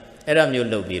ကြအဲ့ဒါမျိုး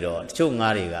လုပ်ပြီးတော့တချို့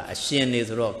ငါးတွေကအရှင်နေ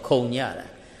ဆိုတော့ခုံညတာ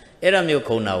အဲ့ဒါမျိုး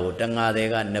ခုံတာကိုတငါတွေ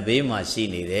ကနဘေးမှာရှိ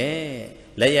နေတယ်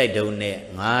လက်ရိုက်တုံးနဲ့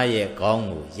ငါးရဲ့ခေါင်း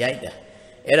ကိုရိုက်တာ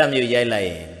အဲ့ဒါမျိုးရိုက်လိုက်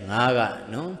ရင်ငါးက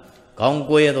နော်ခေါင်း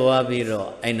ကွဲသွားပြီးတော့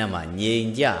အဲ့နာမှာငြိမ်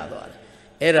ကြသွားတယ်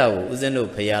အဲ့ဒါကိုဦးဇင်းတို့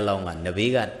ဖရာလောင်းကန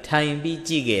ဘေးကထိုင်ပြီး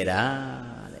ကြည့်ခဲ့တာ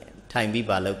ထိုင်ပြီး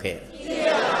ပါလုပ်ခဲ့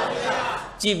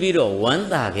ကြည့်ပြီးတော့ဝမ်း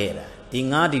သာခဲ့တာဒီ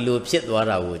ငါဒီလိုဖြစ်သွား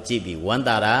တာကိုကြည့်ပြီးဝမ်း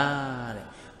သာတာတဲ့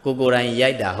ကိုယ်တိုင်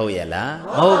ရိုက်တာဟုတ်ရဲ့လား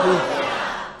မဟုတ်ဘူး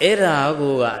အဲ့ဒါ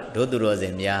ကိုကဒုသူတော်စ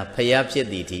င်များဖျားဖြစ်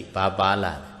သည်ထိဘာပါ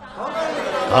လာ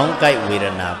ခေါင်းကိုက်ဝေဒ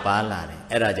နာပါလာတယ်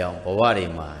အဲ့ဒါကြောင့်ဘဝတွေ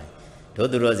မှာဒု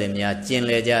သူတော်စင်များကျင်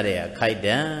လေကြတဲ့အခိုက်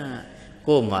တံ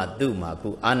ကို့မှာသူ့မှာခု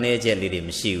အားနည်းချက်လေးတွေမ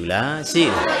ရှိဘူးလားရှိ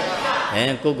တ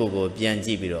ယ်ကိုပြန်ကြ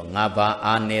ည့်ပြီးတော့ငါဘာ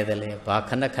အားနေသလဲဘာ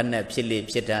ခဏခဏဖြစ်လေ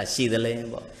ဖြစ်တာရှိသလဲ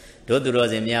ပေါ့တို့သူတော်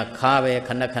စင်များခါပဲခ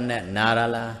ဏခဏနာရ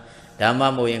လားဓမ္မ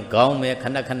မို့ရင်ခေါင်းပဲခ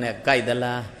ဏခဏကြိုက်သ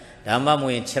လားဓမ္မ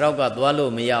မို့ရင်ခြေထောက်ကသွား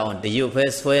လို့မရအောင်တရွတ်ဖဲ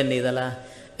ဆွဲနေသလား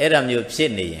အဲ့ဒါမျိုးဖြ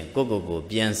စ်နေရင်ကို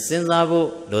ပြန်စဉ်းစားဖို့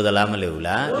လိုသလားမလိုဘူး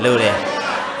လားလိုတယ်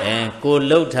ကို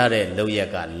လှုပ်ထားတဲ့လှုပ်ရက်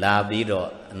ကလာပြီးတော့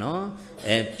နော်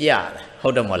ပြတာဟု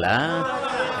တ်တယ်မဟုတ်လား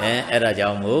အဲ့ဒါကြော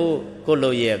င့်မို့ကို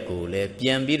လှုပ်ရက်ကိုလည်းပြ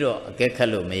န်ပြီးတော့အကဲခတ်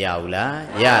လို့မရဘူးလား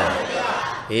ရ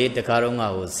တယ်တခါတော့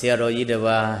ငါ့ကိုဆရာတော်ကြီးတစ်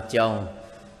ပါးအကြောင်း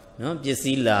နော်ပစ္စ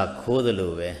ည်းလာခိုးသ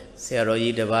လိုပဲဆရာတော်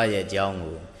ကြီးတစ်ပါးရဲ့အကြောင်း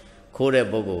ကိုခိုးတဲ့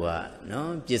ပုဂ္ဂိုလ်က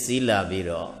နော်ပစ္စည်းလာပြီး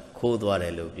တော့ခိုးသွားတ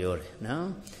ယ်လို့ပြောတယ်နော်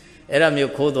အဲ့ဒါ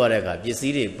မျိုးခိုးသွားတဲ့အခါပစ္စ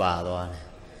ည်းတွေပါသွားတယ်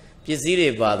ပစ္စည်းတွေ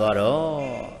ပါသွားတော့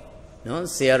နော်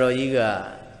ဆရာတော်ကြီးက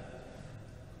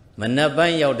မနက်ပို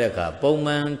င်းရောက်တဲ့အခါပုံ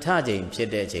မှန်ထချိန်ဖြစ်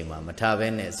တဲ့အချိန်မှာမထဘဲ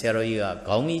နဲ့ဆရာတော်ကြီးက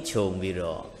ခေါင်းကြီးခြုံပြီး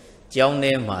တော့ကျောင်း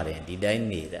ထဲမှာတင်ဒီတိုင်း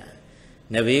နေတာ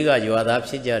နဘေးကရွာသား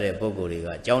ဖြစ်ကြတဲ့ပုဂ္ဂိုလ်တွေက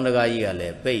ကျောင်းတကားကြီးကလ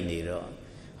ည်းပိတ်နေတော့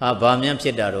ဟာဘာမှန်းဖြ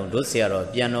စ်တာတော့တို့ဆရာတော်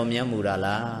ပြန်တော်မြတ်မူတာ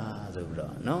လားဆိုပြီး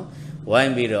တော့နော်ဝို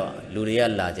င်းပြီးတော့လူတွေက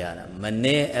လာကြတာမ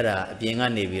နေ့အဲ့ဒါအပြင်က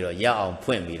နေပြီးတော့ရအောင်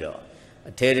ဖွင့်ပြီးတော့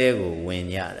အထဲထဲကိုဝင်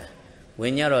ကြတာဝ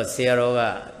င်ကြတော့ဆရာတော်က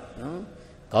နော်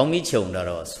ခေါင်းကြီးခြုံ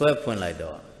တော့ဆွဲဖွင့်လိုက်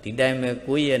တော့ဒီတိုင်းပဲ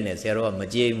9ရက်နဲ့ဆရာတော်ကမ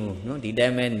ကြေးဘူးနော်ဒီတို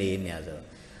င်းပဲနေနေဆို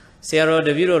ဆရာတော်တ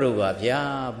ပည့်တော်တို့ကဗျာ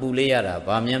ပူလေးရတာ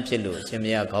ဘာမှန်းဖြစ်လို့အရှင်မ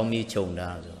ရခေါင်းကြီးခြုံတာ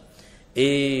ဆို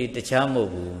အေးတခြားမဟု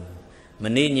တ်ဘူးမ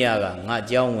နေ့ညကငါ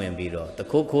ကြောင်းဝင်ပြီးတော့တ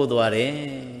ခိုးသွားတယ်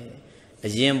အ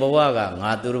ရင်ဘဝက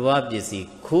ငါသူတစ်ပါးပစ္စည်း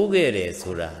ခိုးခဲ့တယ်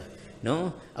ဆိုတာနော်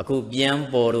အခုပြန်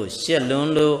ပေါ်လို့ရှက်လွ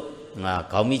န်းလို့ငါ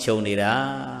ခေါင်းကြီးခြုံနေတာ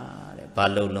တဲ့ဘာ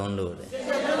လုံလွန်းလို့တဲ့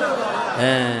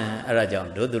အဲ့ဒါကြောင့်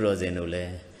ဒုသူတော်စင်တို့လ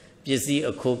ည်းပစ္စည်း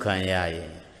အခိုးခံရရ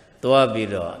င်သွားပြီး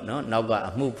တော့နော်နောက်က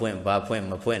အမှုဖွင့်ဘာဖွင့်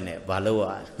မဖွင့်နဲ့ဘာလို့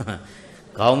อ่ะ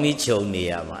ခေါင်းကြီးခြုံနေ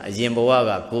ရမှာအရင်ဘဝ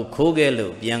ကကိုခိုးခဲ့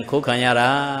လို့ပြန်ခိုးခံရတာ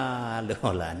လို့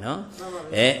ဟုတ်လားနော်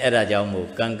အဲ့ဒါကြောင့်မို့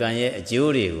ကံရဲ့အ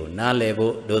ကျိုးတွေကိုနားလည်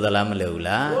ဖို့လိုသလားမလိုဘူး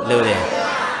လားလိုတယ်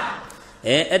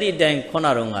အဲ့ဒီတိုင်ခုန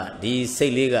တော့ကဒီစိ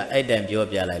တ်လေးကအဲ့တိုင်ပြော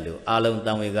ပြလိုက်လို့အာလုံးတ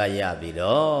န်ဝေကရပြီး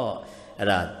တော့အဲ့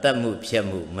ဒါတတ်မှုဖြတ်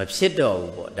မှုမဖြစ်တော့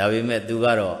ဘူးပေါ့ဒါပေမဲ့သူက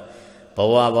တော့ဘ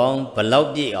ဝပေါင်းဘလောက်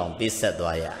ပြည့်အောင်ပြည့်ဆက်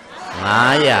သွားရ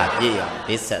900ပြည့်အောင်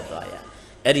ပြည့်ဆက်သွားရ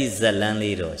အဲ့ဒီဇလန်း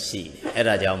လေးတော့ရှိတယ်အဲ့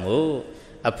ဒါကြောင့်မို့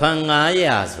အဖန်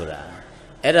900ဆိုတာ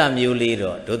အဲ့ဒါမျိုးလေး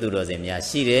တော့ဒုသူတော်စင်များ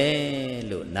ရှိတယ်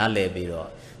လို့နားလည်ပြီးတော့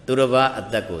သူတစ်ပါးအ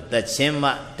သက်ကိုတက်ချင်းမှ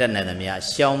တက်နေသမျှ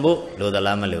ရှောင်ဖို့လိုသ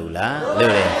လားမလိုဘူးလားလို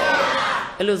တယ်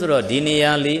အဲ့လိုဆိုတော့ဒီနေ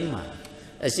ရာလေးမှာ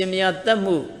အရှင်မြတ်တက်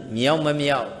မှုမြောက်မ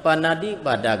မြောက်ပါဏာတိ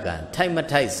ပါဒကံထိုက်မ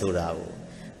ထိုက်ဆိုတာကို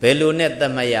ဘယ်လိုနဲ့တ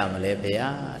က်မှတ်ရမလဲဗျာ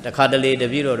တခါတလေတ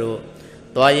ပည့်တော်တို့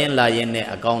သွားရင်လာရင်နဲ့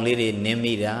အကောင်လေးတွေနင်း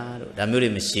မိတာတို့ဒါမျိုးတွေ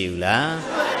မရှိဘူး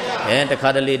လားတခါ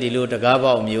တလေဒီလိုတကား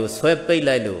ပေါက်မျိုးဆွဲပိတ်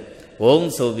လိုက်လို့ဝု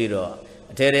န်းဆိုပြီးတော့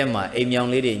အထဲထဲမှာအိမ်မြောင်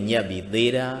လေးတွေညက်ပြီး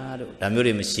သေးတာတို့ဒါမျိုး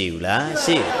တွေမရှိဘူးလား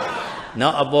ရှိတယ်နော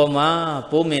က်အပေါ်မှာ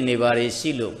ပိုးမင်နေပါလေရှိ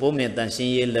လို့ပိုးမင်တန်ရှ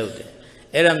င်းရေးလုပ်တယ်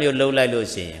အဲ့ဒါမျိုးလှုပ်လိုက်လို့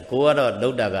ရှိရင်ကိုကတော့လှု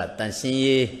ပ်တာကတန်ရှင်း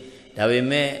ရေးဒါပေ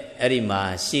မဲ့အဲ့ဒီမှာ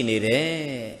ရှိနေတယ်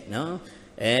နော်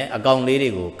အကောင်လေးတွေ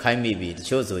ကိုခိုင်းမိပြီးတ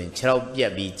ချို့ဆိုရင်6ပြ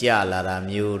က်ပြီးကြာလာတာ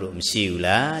မျိုးတို့မရှိဘူး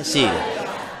လားရှိတယ်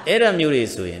အဲ့ဒါမျိုးတွေ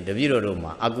ဆိုရင်တပည့်တော်တို့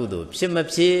မှာအကုသိုလ်ဖြစ်မ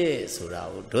ဖြစ်ဆိုတာ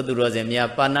ကိုဒုသူတော်စင်များ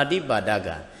ပါဏာတိပါဒက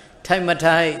ထိုက်မ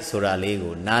ထိုက်ဆိုတာလေး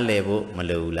ကိုနားလည်ဖို့မ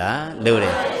လိုဘူးလားလိုတ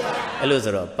ယ်အဲ့လို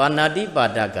ဆိုတော့ပါဏာတိပါ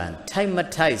ဒကထိုက်မ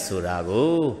ထိုက်ဆိုတာ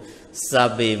ကိုစာ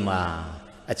ပေမှာ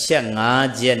အချက်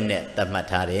5ချက်နဲ့သတ်မှတ်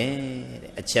ထားတယ်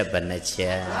တဲ့အချက်ဘယ်နှချ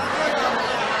က်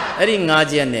အဲ့ဒီ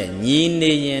5ချက်နဲ့ညီ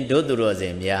နေရင်ဒုသူတော်စ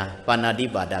င်များပါဏာတိ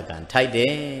ပါဒကထိုက်တ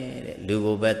ယ်တဲ့လူ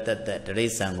ကိုပဲတတ်တတ်တိရ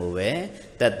စ္ဆာန်ကိုပဲ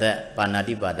တတ်တတ်ပါဏာ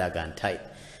တိပါဒကထိုက်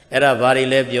အဲ့ဒါဘာတွေ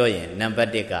လဲပြောရင်နံပါ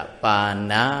တ်1ကပါ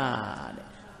ဏာ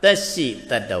သက်ရှိ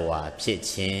တတ္တဝါဖြစ်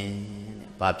ခြင်း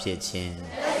တဲ့ဘာဖြစ်ခြင်း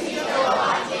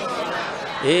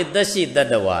သက်ရှိတတ္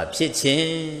တဝါဖြစ်ခြင်း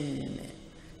တဲ့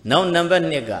နောက်နံပါတ်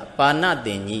2ကပါဏတ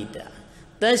င်ညိတာ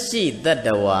သက်ရှိတတ္တ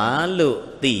ဝါလို့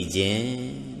သိခြင်း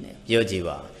တဲ့ပြောကြည့်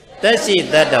ပါသက်ရှိ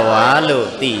တတ္တဝါလို့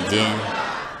သိခြင်း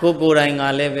ကိုယ်တိုင်က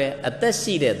လည်းပဲအသက်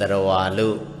ရှိတဲ့တတ္တဝါ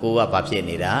လို့ကိုကဘာဖြစ်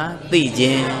နေတာသိခြ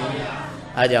င်း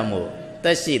အားကြောင့်မို့သ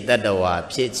က်ရှိတတ္တဝါ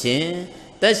ဖြစ်ခြင်း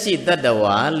သက်ရှိတတ္တ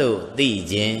ဝါလို့သိ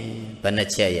ခြင်းဘယ်နှ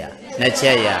ချက်ရ2ချ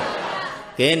က်ရ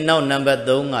ကဲနောက်နံပါတ်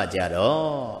3ကကြတော့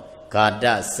ဂါတ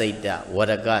စိတ်တဝ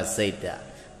ရကစိတ်တ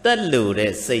တက်လို့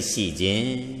တဲ့စိတ်ရှိခြင်း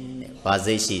တဲ့ဘာ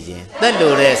စိတ်ရှိခြင်းတက်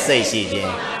လို့တဲ့စိတ်ရှိခြ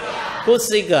င်းကိုယ်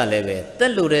စိတ်ကလည်းပဲတ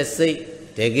က်လို့တဲ့စိတ်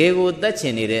တကယ်ကိုတက်ချ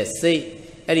င်နေတဲ့စိတ်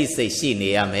အဲ့ဒီစိတ်ရှိနေ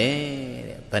ရမယ်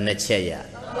တဲ့ဘယ်နှချက်ရ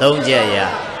3ချက်ရ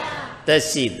သက်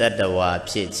ရှိတတ္တဝါ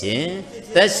ဖြစ်ခြင်း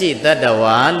သက်ရှိတတ္တ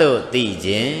ဝါလို့သိခြ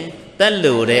င်းတက်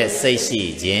လို့တဲ့စိတ်ရှိ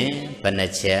ခြင်းဘယ်နှ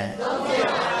ချက်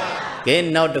ကဲ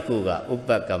နောက်တစ်ခုကဥပ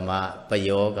ကမပ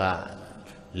ယောဂ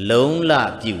လုံးလ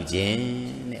ပြုခြင်း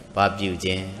တဲ့ဘာပြုခြ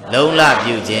င်းလုံးလ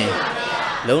ပြုခြင်း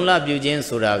လုံးလပြုခြင်း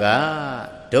ဆိုတာက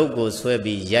ဒုတ်ကိုဆွဲ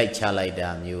ပြီးရိုက်ချလိုက်တာ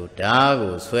မျိုးဓာတ်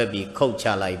ကိုဆွဲပြီးခုတ်ချ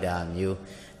လိုက်တာမျိုး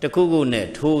တခုခုနဲ့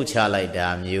ထိုးချလိုက်တာ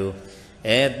မျိုး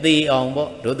သေအောင်ပေါ့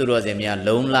ဒုသူတော်စင်များ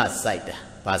လုံးလစိုက်တာ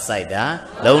ဘာစိုက်တာ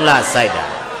လုံးလစိုက်တာ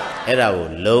အဲ့ဒါကို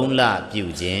လုံးလပြု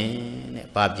ခြင်းတဲ့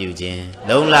ဘာပြုခြင်း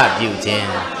လုံးလပြုခြင်း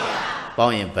ပေါ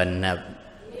င်းရင်ဘယ်နှ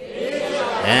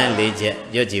4ချက်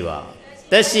ပြောကြည့်ပါ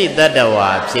သက်ရှိတတ္တဝါ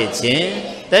ဖြစ်ခြင်း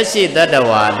သက်ရှိတတ္တ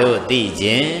ဝါလို့သိခြ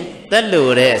င်းသက်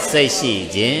လို့တဲ့စိတ်ရှိ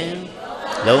ခြင်း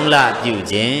လုံးလပြု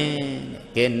ခြင်း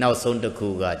ကဲနောက်ဆုံးတစ်ခု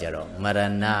ကကြတော့မရ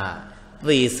ဏ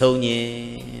သေဆုံးခြင်း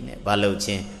တဲ့ဘာလို့ခြ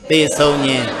င်းသေဆုံးခြ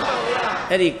င်း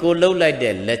အဲ့ဒီကိုလှုပ်လိုက်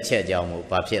တဲ့လက်ချက်ကြောင့်မို့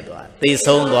ဘာဖြစ်သွားသေ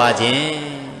ဆုံးသွားခြင်း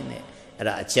တဲ့အဲ့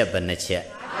ဒါအချက်ဘယ်နှချက်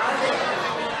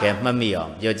ကဲမှတ်မိအော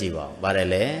င်ပြောကြည့်ပါဦးပါတယ်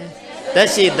လေသက်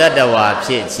ရှိတတ္တဝါ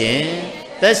ဖြစ်ခြင်း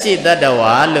သက်ရှိတတ္တ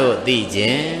ဝါလို့သိခြ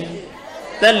င်း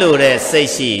သက်လို့တဲ့စိတ်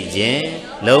ရှိခြင်း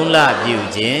လုံးလပြု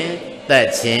ခြင်းသက်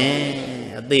ခြင်း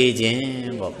အသေးခြင်း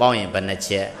ပေါ့ပေါင်းရင်ဘယ်နှ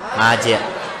ချက်5ချက်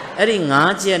အဲ့ဒီ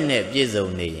5ချက်နဲ့ပြည့်စုံ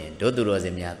နေရင်ဒုသူတော်စ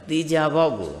င်များတေချာပေါ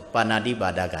က်ကိုပါဏာတိပါ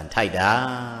ဒကံထိုက်တာ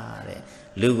တဲ့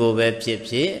လူကိုပဲဖြစ်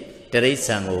ဖြစ်တိရစ္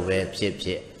ဆာန်ကိုပဲဖြစ်ဖြ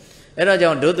စ်အဲ့တော့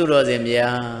ကြောင့်ဒုသူတော်စင်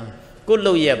များကို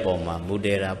လှုပ်ရက်ပေါ်မှာမူတ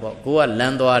ည်တာပေါ့ကိုကလ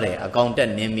မ်းသွားတယ်အကောင်တ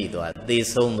က်နင်းမိသွားသေ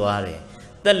ဆုံးသွားတယ်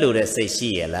တက်လို့တဲ့စိတ်ရှိ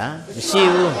ရလားမရှိ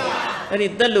ဘူးအဲ့ဒီ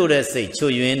တက်လို့တဲ့စိတ်ချွ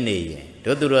တ်ယွင်းနေရင်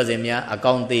ဒုသူတော်စင်များအ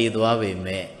ကောင်သေးသွားပေ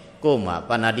မဲ့ကို့မှာ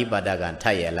ပါဏာတိပါဒကံ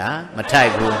ထိုက်ရလားမထို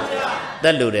က်ဘူးတ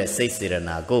က်လို့တဲ့စိတ်စေရ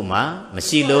နာကို့မှာမ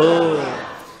ရှိလို့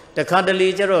တခါတလေ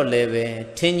ကျတော့လည်းပဲ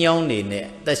ထင်းချောင်းနေနဲ့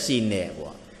တက်ရှိနဲ့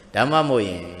ပေါ့ဒါမှမဟုတ်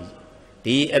ရင်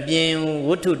ဒီအပြင်ဝ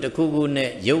တ္ထုတစ်ခုခုနဲ့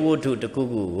ရုပ်ဝတ္ထုတစ်ခု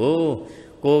ခု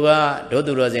ကိုကဒု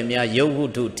သူတော်စင်များရုပ်ဝ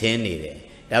တ္ထုထင်းနေတယ်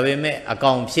ဒါပေမဲ့အ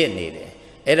ကောင်ဖြစ်နေတယ်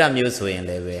အဲ့ဒါမျိုးဆိုရင်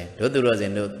လည်းပဲဒုသူတော်စ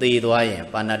င်တို့သေသွားရင်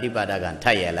ပါဏာတိပါဒကံ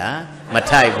ထိုက်ရလားမ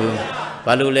ထိုက်ဘူး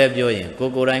ဘာလို့လဲပြောရင်ကို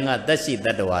ယ်တိုင်ကသက်ရှိတ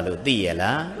တ္တဝါလို့သိရ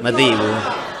လားမသိဘူး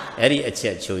အဲ့ဒီအချ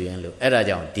က်ချိုးရင်လို့အဲ့ဒါ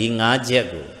ကြောင့်ဒီ၅ချက်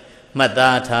ကိုမှတ်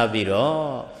သားထားပြီးတော့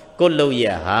ကိုယ်လုပ်ရ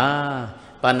ဟာ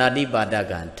ပါဏာတိပါဒ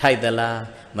ကံထိုက်သလား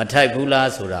မထိုက်ဘူးလား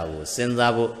ဆိုတာကိုစဉ်း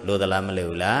စားဖို့လိုသလားမလို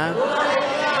ဘူးလား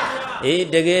အေး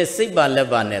တကယ်စိတ်ပါလက်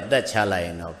ပါနဲ့သက်ချလိုက်ရ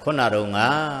င်တော့ခုနတော့ငါ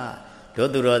တို့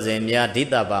သူတော်စင်များဒိဋ္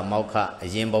ဌပါမောက္ခအ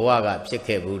ရင်ဘဝကဖြစ်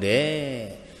ခဲ့ဘူးတဲ့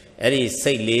အဲ့ဒီ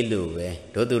စိတ်လေးလိုပဲ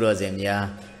တို့သူတော်စင်များ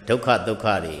ဒုက္ခ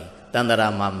တွေတန်တရာ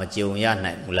မှာမကြုံရ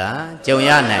နိုင်ဘူးလားကြုံရ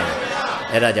နိုင်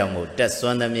အဲ့ဒါကြောင့်မို့တက်စွ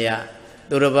မ်းသမျှ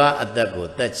သူတစ်ပါးအသက်ကို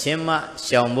တက်ချင်းမှ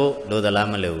ရှောင်ဖို့လိုသလား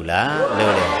မလိုဘူးလား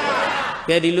လိုတယ်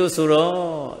ကဲဒီလိုဆိုတော့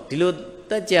ဒီလို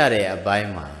တက်ကြတဲ့အပိုင်း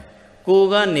မှာကို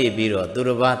ကနေပြီးတော့သူတ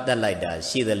စ်ပါးတက်လိုက်တာ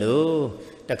ရှိသလို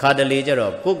တခါတလေကျ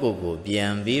တော့ကိုပြ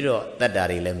န်ပြီးတော့တက်တာ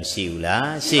တွေလည်းမရှိဘူး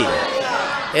လားရှိတယ်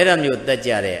အဲ့ဒါမျိုးတက်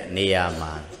ကြတဲ့နေရာ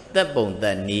မှာတက်ပုံတ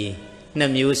က်နီးနှ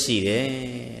စ်မျိုးရှိတယ်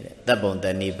တဲ့တက်ပုံတ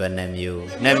က်နီးဘယ်နှမျိုး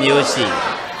နှစ်မျိုးရှိ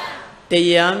တ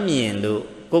ရားမြင်လို့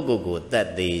ကိုတက်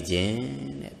သေးခြင်း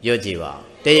တဲ့ပြောကြည့်ပါဦး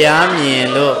တရားမြင်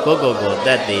လို့ကိုတ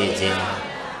က်သေးခြင်း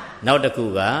နောက်တစ်ခု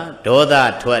ကဒေါသ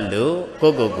ထွက်လို့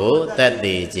ကိုတက်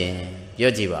သေးခြင်း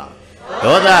ပြောကြည့်ပါဦး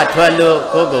ဒေါသထွက်လို့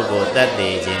ကိုတက်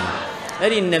သေးခြင်းအဲ့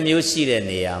ဒီနှစ်မျိုးရှိတဲ့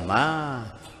နေရာမှာ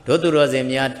တို့သူတော်စင်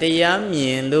များတရားမြ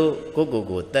င်လို့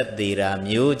ကိုတက်သေးတာ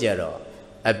မျိုးကြတော့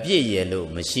အပြစ်ရလို့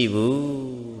မရှိဘူး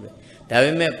တဲ့ဒါ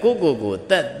ပေမဲ့ကို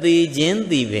တက်သေးခြင်း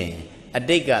သည်ပင်အ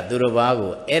တိတ်ကသူတစ်ပါး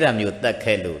ကိုအဲ့ဒါမျိုးတက်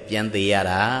ခဲ့လို့ပြန်သေးရ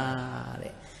တာ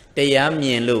တဲ့တရားမြ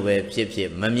င်လို့ပဲဖြစ်ဖြစ်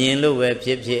မမြင်လို့ပဲဖြ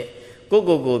စ်ဖြစ်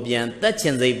ကိုပြန်တက်ချ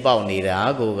င်စိတ်ပေါက်နေတာ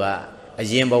ကိုကအ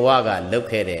ရင်ဘဝကလုပ်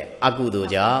ခဲ့တဲ့အကုသိုလ်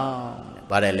ကြောင့်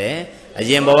ပါတယ်လေအ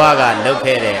ရင်ဘဝကလုပ်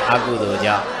ခဲ့တဲ့အကုသိုလ်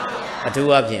ကြောင့်အထူး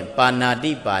အဖြင့်ပါဏာ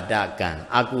တိပါဒကံ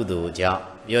အကုသိုလ်ကြောင့်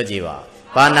ပြောကြည့်ပါ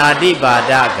ပါဏာတိပါ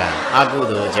ဒကံအကု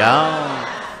သိုလ်ကြော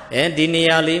င့်ဒီနေ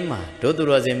ရာလေးမှာဒုသူ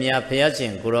တော်စင်များဘုရားရှ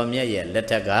င်ကိုရောမြတ်ရဲ့လက်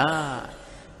ထက်က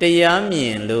တရားမြ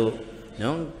င်လို့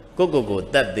နော်ကို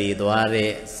တက်သေးသွား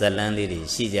တဲ့ဇလန်းလေးတွေ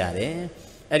ရှိကြတယ်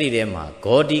အဲ့ဒီထဲမှာ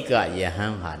ဂေါတိကယဟ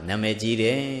န်ဟာနာမည်ကြီးတ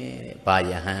ယ်တဲ့ဘာ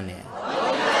ယဟန်နဲ့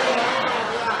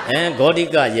ဂေါတိ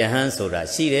ကယဟန်ဆိုတာ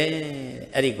ရှိတယ်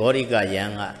အဲ့ဒီဂေါတိကယဟန်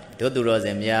ကဒုသူတော်စ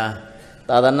င်များ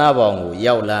သာသနာပေါင်းကို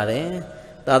ရောက်လာတယ်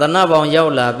သာသနာပေါင်းရော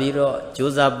က်လာပြီးတော့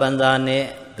ကြိုးစားပန်းစားနဲ့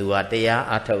သူဟာတရား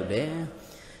အားထုတ်တယ်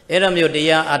အဲ့လိုမျိုးတ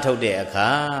ရားအားထုတ်တဲ့အခါ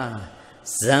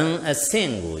ဇံအဆ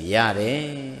င့်ကိုရတယ်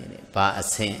တဲ့ဘာအ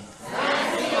ဆင့်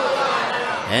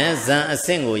ဇံအဆ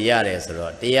င့်ကိုရတယ်ဆို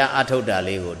တော့တရားအားထုတ်တာ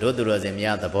လေးကိုတို့သူတော်စင်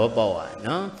များသဘောပေါက်ရ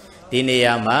နော်ဒီနေ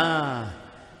ရာမှာ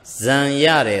ဇံရ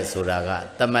တယ်ဆိုတာက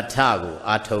သမထကို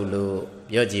အားထုတ်လို့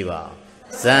ပြောကြည့်ပါဦး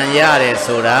ဇံရတယ်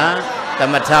ဆိုတာသ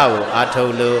မထကိုအားထု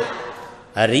တ်လို့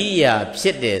အရိယာဖြ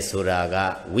စ်တယ်ဆိုတာက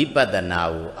ဝိပဿနာ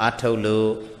ကိုအားထုတ်လို့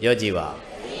ပြောကြည့်ပါဦး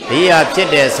အရိယာဖြစ်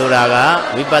တယ်ဆိုတာက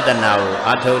ဝိပဿနာကို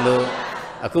အားထုတ်လို့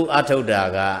အခုအားထုတ်တာ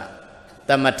က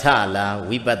သမထလား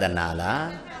ဝိပဿနာလား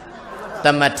သ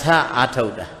မထအားထု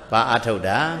တ်တာဘာအားထုတ်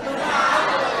တာ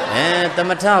သ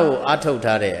မထကိုအားထုတ်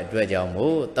ထားတဲ့အတွက်ကြောင့်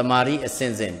မို့တမာရီအစ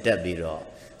ဉ်စဉ်တက်ပြီးတော့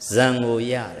ဇံကို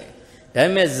ရတယ်ဒါပေ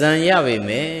မဲ့ဇံရပေ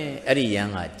မဲ့အဲ့ဒီယံ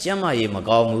ကကျမ်းမာရေးမ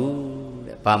ကောင်းဘူး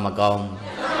တဲ့ဘာမကောင်း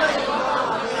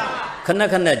ခဏ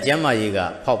ကျမ်းမာရေးက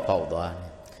ဖောက်သွားတ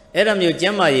ယ်အဲ့ဒါမျိုးကျ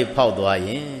မ်းမာရေးဖောက်သွားရ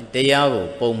င်တရားကို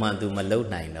ပုံမှန်သူမလုံ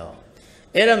နိုင်တော့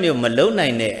အဲ့ဒါမျိုးမလုံနို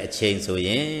င်တဲ့အချိန်ဆိုရ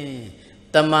င်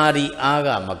တမာရီအားက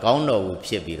မကောင်းတော့ဘူး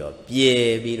ဖြစ်ပြီးတော့ပြဲ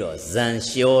ပြီးတော့ဇံ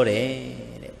လျှောတယ်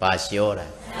တဲ့ဘာလျှောတာ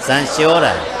ဇံလျှော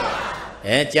တာ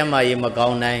ကျမ်းမာရေးမကော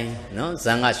င်းနိုင်နော်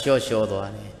ဇံကလျှော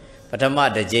သွားတယ်ပထမ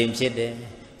တစ်ကြိမ်ဖြစ်တယ်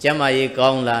ကျမ်းမာရေးကော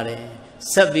င်းလာတယ်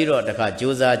ဆက်ပြီးတော့တခါ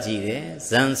ကြိုးစားကြည့်တယ်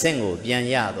ဇံဆင့်ကိုပြန်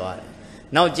ရသွားတယ်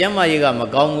နောက်ကျမ်းမာရေးကမ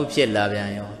ကောင်းမှုဖြစ်လာပြန်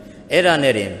ရောအဲ့ဒါ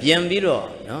နဲ့တင်ပြန်ပြီးတော့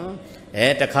နော်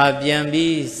တခါပြန်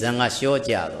ပြီးဇံကလျှော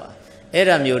ကျသွားအဲ့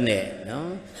ဒါမျိုးနဲ့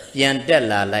နော်ပြန်တက်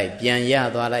လာလိုက်ပြန်ရ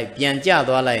သွားလိုက်ပြန်ကျ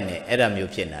သွားလိုက်နဲ့အဲ့ဒါ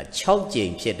မျိုးဖြစ်တာ6ကြိ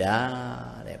မ်ဖြစ်တာ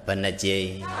တဲ့ဘယ်နှကြိ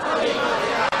မ်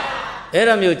အဲ့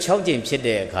ဒါမျိုး6ကြိမ်ဖြစ်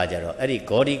တဲ့အခါကျတော့အဲ့ဒီ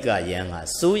ဂေါတိကယံက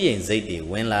စိုးရိမ်စိတ်တွေ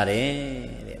ဝင်လာတယ်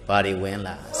တဲ့ဘာတွေဝင်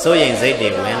လာစိုးရိမ်စိတ်တွေ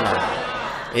ဝင်လာ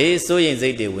စိုးရိမ်စိ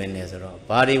တ်တွေဝင်နေဆိုတော့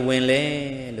ဘာတွေဝင်လဲ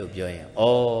လို့ပြောရင်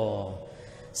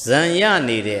ဇံရ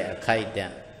နေတဲ့အခိုက်အတ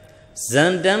န့်ဇံ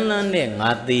တန်းလန်းနဲ့ငါ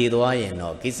သေးသွားရင်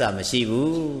တော့ကိစ္စမရှိ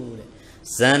ဘူးတဲ့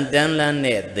ဇံတန်းလန်း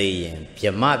နဲ့သေရင်ဗြ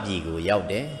ဟ္မပြည်ကိုရောက်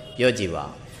တယ်ပြောကြည့်ပါ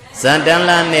ဇံတန်း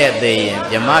လန်းနဲ့သေရင်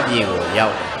ဗြဟ္မပြည်ကိုရော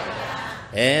က်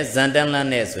တယ်ဇံတန်းလန်း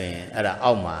နဲ့ဆိုရင်အဲ့ဒါ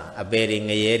အောက်မှာအပေတွေ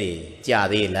ငရဲတွေကြာ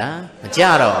သေးလားမကြ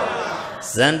တော့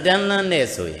ဇံတန်းလန်းနဲ့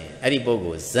ဆိုရင်အဲ့ဒီပုဂ္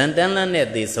ဂိုလ်ဇံတန်းလန်းနဲ့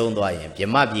သေဆုံးသွားရင်ဗြ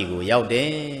ဟ္မပြည်ကိုရောက်တယ်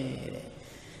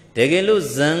တဲ့တကယ်လို့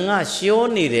ဇံကလျှော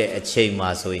နေတဲ့အချိန်မှာ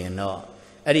ဆိုရင်တော့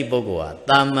အဲ့ဒီပုဂ္ဂိုလ်ဟာ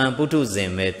တာမန်ပုထုဇ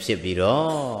ဉ်ပဲဖြစ်ပြီး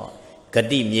တော့ဂ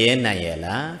တိမြဲနိုင်ရဲ့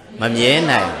လားမမြဲ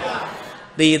နိုင်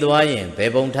သိသွားရင်ဘ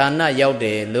ယ်ပုံဌာနရောက်တ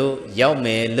ယ်လို့ရောက်မ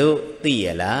ယ်လို့သိရ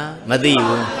လားမသိ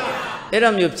ဘူး အဲ့ဒါ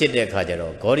မျိုးဖြစ်တဲ့အခါကျ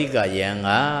တော့ဂေါရိကယံက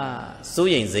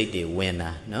စိုးရိမ်စိတ်တွေဝင်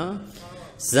တာနော်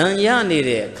ဇံရနေ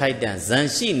တဲ့အခိုက်အတန့်ဇံ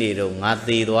ရှိနေတော့ငါ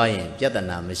သေသွားရင်ပြဿ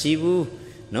နာမရှိဘူး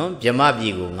နော်ဗြဟ္မပြ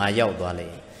ည်ကိုငါရောက်သွားလို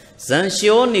က်ဇံ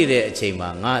လျှောနေတဲ့အချိန်မှာ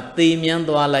ငါသေမြန်း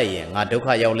သွားလိုက်ရင်ငါဒုက္ခ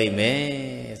ရောက်လိမ့်မယ်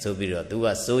ဆိုပြီးတော့သူက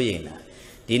စိုးရိမ်တာ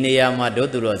ဒီနေရာမှာဒု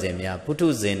သူတော်စင်များပုထု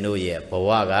ဇဉ်တို့ရဲ့ဘဝ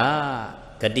က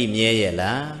ဂတိမြဲရဲ့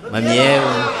လားမမြဲ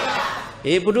ဘူး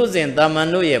အေးပုထုဇဉ်တာမန်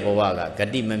တို့ရဲ့ဘဝကဂ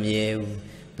တိမမြဲဘူး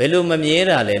ဘယ်လိုမမြဲ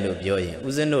တာလဲလို့ပြောရင်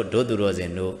ဦးဇင်းတို့ဒုသူတော်စ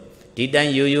င်တို့ဒီတို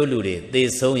င်းရိုးရိုးလူတွေသေ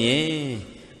ဆုံးရင်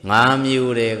5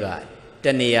မျိုးတည်းကတ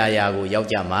ဏှာရာကိုရောက်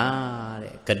ကြမှာ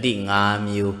တဲ့ဂတိ5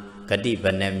မျိုးဂတိဘ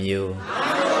ယ်နှမျိုး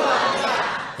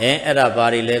အဲ့ဒါဘာ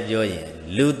တွေလဲပြောရင်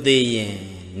လူသေးရင်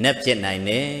နတ်ဖြစ်နိုင်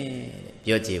တယ်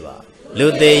ပြောကြည့်ပါလူ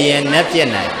သေးရင်နတ်ဖြစ်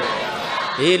နိုင်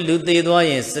အေးလူသေးသွား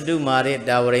ရင်စတုမာရ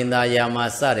တာဝရိန္ဒာယာမ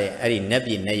စတဲ့အဲ့ဒီနတ်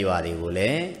ပြည်နတ်ရွာတွေကိုလ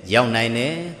ည်းရောက်နိုင်တ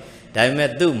ယ်ဒါပေ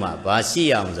မဲ့သူ့မှာဘာရှိ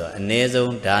အောင်ဆိုအ ਨੇ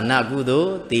ဆုံးဒါနကုသို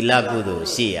လ်သီလကုသိုလ်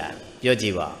ရှိရပြောကြ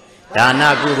ည့်ပါဒါန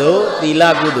ကုသိုလ်သီလ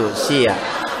ကုသိုလ်ရှိရ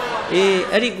အေး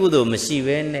အဲ့ဒီကုသိုလ်မရှိ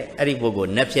ဘဲနဲ့အဲ့ဒီပုဂ္ဂို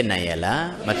လ်နတ်ဖြစ်နိုင်ရလား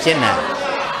မဖြစ်နိုင်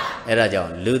အဲ့ဒါကြော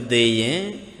င့်လူသေးရင်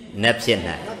နတ်ဖြစ်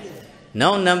နိုင်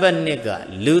နောက်နံပါတ်2က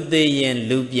လူသေးရင်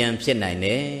လူပြန်ဖြစ်နိုင်တ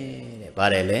ယ်တဲ့ပါ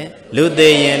တယ်လေလူ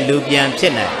သေးရင်လူပြန်ဖြ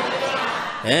စ်နိုင်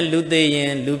လူသေးရ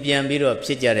င်လူပြန်ပြီးတော့ဖြ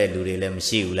စ်ကြတဲ့လူတွေလည်းမ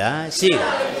ရှိဘူးလားရှိ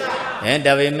တယ်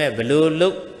ဒါပေမဲ့ဘလို့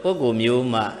လို့ပုဂ္ဂိုလ်မျိုး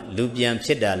မှလူပြန်ဖြ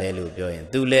စ်တာလဲလို့ပြောရင်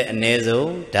သူလည်းအ ਨੇ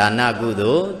ဆုံးဒါနကု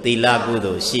သိုလ်သီလကု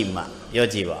သိုလ်ရှိမှပြော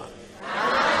ကြည့်ပါ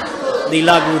သီလ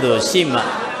ကုသိုလ်ရှိမှ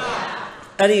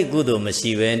အဲ့ဒီကုသိုလ်မ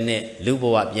ရှိဘဲနဲ့လူဘ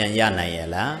ဝပြန်ရနိုင်ရ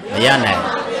လားမရနိုင်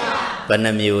ဘယ်နှ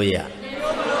မျိုးရ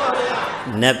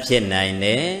နတ်ဖြစ်နိုင်တ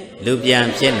ယ်လူပြန်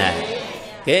ဖြစ်နိုင်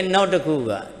ကဲနောက်တစ်ခု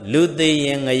ကလူသေးရ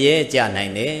င်ငရဲကြနို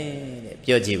င်တယ်တဲ့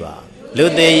ပြောကြည့်ပါလူ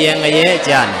သေးရင်ငရဲ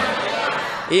ကြနိုင်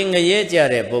အေးငရဲကြ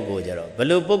တဲ့ပုဂ္ဂိုလ်ကြတော့ဘယ်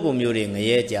လိုပုဂ္ဂိုလ်မျိုးတွေင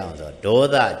ရဲကြအောင်ဆိုဒေါ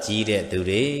သကြီးတဲ့သူ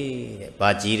တွေတဲ့ဘာ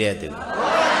ကြီးတဲ့သူတ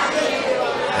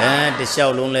လျှော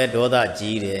က်လုံးလဲဒေါသ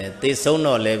ကြီးတယ်သေဆုံး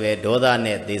တော့လည်းပဲဒေါသ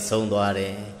နဲ့သေဆုံးသွားတ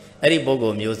ယ်အဲ့ဒီပုဂ္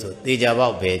ဂိုလ်မျိုးဆိုသေချာပေါ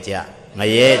က်ပဲကြင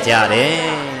ရဲကြတယ်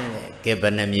ကဲဘ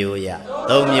ယ်နှမျိုးရ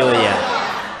3မျိုးရ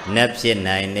နတ်ဖြစ်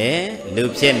နိုင်တယ်လူ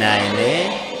ဖြစ်နိုင်တယ်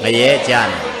ငရဲကြ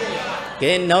နိုင်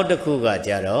ကဲနောက်တစ်ခုက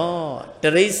ကြတော့တ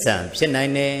ရိစ္ဆာန်ဖြစ်နို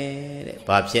င်တယ်တဲ့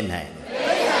ဘာဖြစ်နိုင်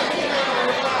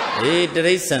လဲတ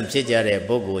ရိစ္ဆာန်ဖြစ်ကြတဲ့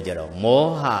ပုဂ္ဂိုလ်ကြတော့မော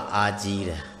ဟအာကြီး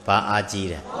တာဘာအာကြီး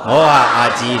တာမောဟအာ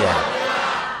ကြီးတာ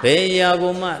ဘယ်ရာ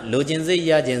ကိုမှလိုချင်စိတ်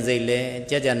ရချင်စိတ်လဲ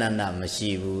ကြာကြာနာနာမရှိ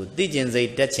ဘူးသိချင်စိတ်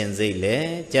တက်ချင်စိတ်လဲ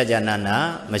ကြာကြာနာနာ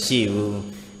မရှိဘူး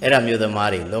အဲ့ဒါမျိုးသမား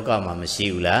တွေလောကမှာမရှိ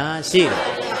ဘူးလားရှိ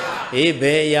တယ်ဘ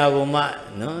ယ်ရာကိုမှ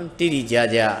နော်တိတိကျ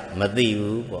ကျမသိ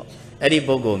ဘူးပေါ့အဲ့ဒီ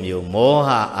ပုဂ္ဂိုလ်မျိုးမောဟ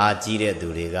အာကြီးတဲ့သူ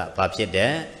တွေကဘာဖြစ်တ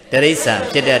ယ်တရိစ္ဆာန်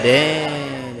ဖြစ်တတ်တယ်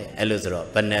တဲ့အဲ့လိုဆိုတော့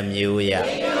ဘယ်နှမျိုးရ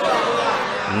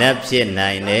နတ်ဖြစ်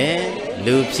နိုင်တယ်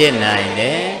လူဖြစ်နိုင်တ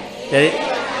ယ်တ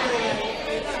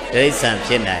ရိစ္ဆာန်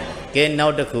ဖြစ်နိုင်တယ်ကဲနော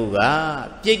က်တစ်ခုက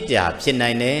ပြိတ္တာဖြစ်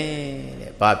နိုင်တယ်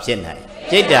တဲ့ဘာဖြစ်နိုင်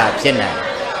ပြိတ္တာဖြစ်နိုင်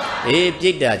ပြိ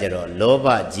တ္တာကြတော့လောဘ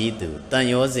ကြီးသူတန်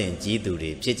ရောစဉ်ကြီးသူ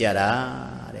တွေဖြစ်ကြတာ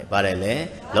တဲ့ပါတယ်လေ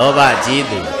လောဘကြီး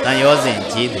သူတန်ရောစဉ်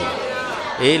ကြီးသူ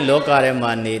လောကထဲ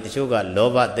မှာနေတချို့ကလော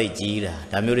ဘသိပ်ကြီးတာ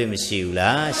ဒါမျိုးတွေမရှိဘူး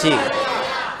လားရှိ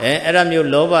အဲ့ဒါမျိုး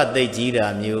လောဘသိပ်ကြီးတာ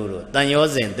မျိုးတို့တန်ရော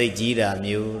စဉ်သိပ်ကြီးတာ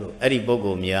မျိုးတို့အဲ့ဒီပုဂ္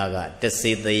ဂိုလ်များကတ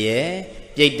စေတရေ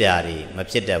ပြိတ္တာတွေမ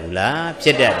ဖြစ်တတ်ဘူးလားဖြ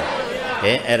စ်တတ်တ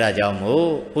ယ်အဲ့ဒါကြောင့်မို့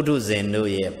ပုထုဇဉ်တို့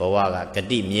ရဲ့ဘဝကဂ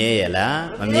တိမြဲရလား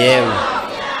မမြဲဘူး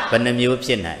ဘယ်နှမျိုးဖြ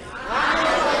စ်နိုင်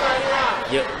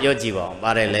ပြောကြည့်ပါဦး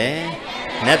ပါတယ်လေ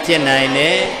နတ်ဖြစ်နိုင်တ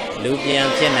ယ်လူပြန်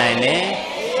ဖြစ်နိုင်တယ်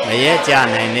ငရဲကြ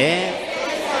နိုင်တယ်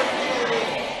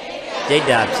ပြိတ္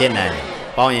တာဖြစ်နိုင်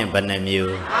ပေါင်းရင်ဘယ်နှ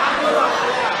မျိုး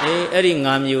အဲ့ဒီ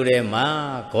5မျိုးထဲမှာ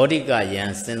ဂေါတိကယံ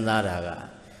စဉ်းစားတာက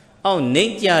အောက်နှိ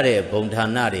မ့်ကြတဲ့ဘုံဌာ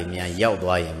နတွေများရောက်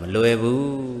သွားရင်မလွယ်ဘူး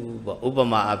ပေါ့ဥပ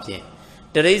မာအဖြစ်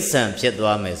တရိစ္ဆာန်ဖြစ်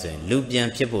သွားမယ်ဆိုရင်လူပြန်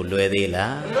ဖြစ်ဖို့လွယ်သေး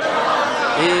လား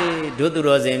ဒုသူ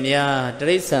တော်စင်များတ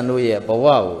ရိစ္ဆာန်တို့ရဲ့ဘဝ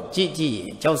ကိုကြည့်ကြည့်ရင်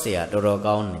ကြောက်เสียတော်တော်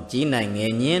ကောင်းတယ်ကြီးနိုင်င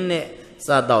ယ်ညင်းနဲ့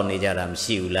စားတော့နေကြတာမ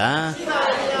ရှိဘူးလား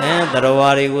သရဝါ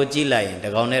တွေကိုကြည့်လိုက်ရင်တ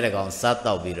ကောင်နဲ့တကောင်စား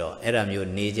တော့ပြီးတော့အဲ့ဒါမျိုး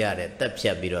နေကြတယ်တက်ဖြ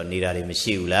တ်ပြီးတော့နေတာတွေမ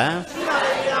ရှိဘူးလား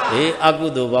အကု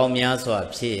သိုလ်ပေါင်းများစွာ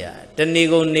ဖြစ်ရတဏီ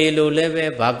ကုန်နေလို့လည်းပဲ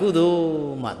ဘာကုသိုလ်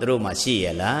မှသူတို့မှရှိရ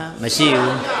လားမရှိ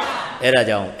ဘူးအဲ့ဒါ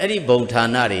ကြောင့်အဲ့ဒီဘုံဌာ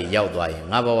နတွေရောက်သွားရင်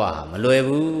ငါဘဝဟာမလွယ်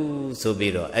ဘူးဆို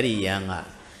ပြီးတော့အဲ့ဒီယံက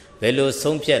ဘယ်လို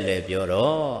ဆုံးဖြတ်လဲပြော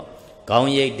တော့ခေါ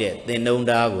င်းရိပ်တဲ့သင်္တုံး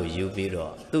သားကိုယူပြီး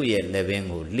တော့သူ့ရဲ့လက်ပင်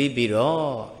ကိုလှီးပြီးတော့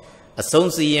အ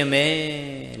ဆုံးစီရင်မယ်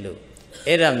လို့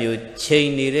အဲ့ဒါမျိုးချိန်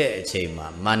နေတဲ့အချိန်မှာ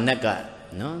မာနက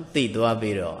နော်သိသွား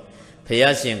ပြီးတော့ဘု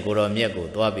ရားရှင်ကိုတော်မြတ်ကို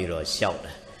သွားပြီးတော့ရှောက်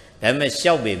တာဒါပေမဲ့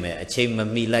ရှောက်ပေမဲ့အချိန်မ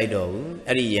မီလိုက်တော့ဘူး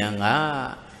အဲ့ဒီယံက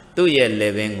သူ့ရဲ့လေ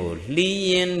ပင်ကိုလှီး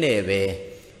ရင်းနဲ့ပဲ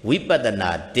ဝိပဿနာ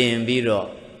တင်ပြီးတော့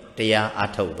တရားအ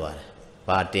ထုတ်သွားတယ်။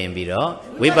ဘာတင်ပြီးတော့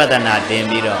ဝိပဿနာတင်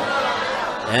ပြီးတော့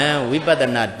ဝိပဿ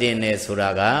နာတင်နေဆိုတာ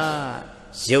က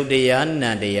ရုပ်တရား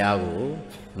နံတရားကို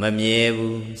မမြဲ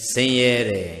ဘူးဆင်းရဲ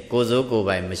တယ်ကိုယ်စိုးကိုယ်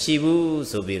ပိုင်မရှိဘူး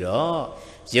ဆိုပြီးတော့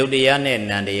ရုပ်တရားနဲ့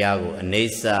နံတရားကိုအနိ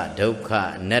စ္စဒုက္ခ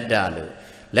အနတ္တလို့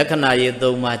လက္ခဏာရေး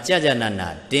သုံးပါးကြာကြာနာနာ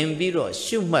တင်ပြီးတော့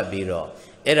ရှုမှတ်ပြီးတော့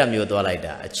အဲ့ဒါမျိုးသွားလိုက်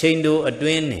တာအချိန်တိုအတွ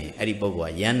င်းနဲ့အဲ့ဒီပုဂ္ဂို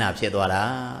လ်ကယန္နာဖြစ်သွားတာ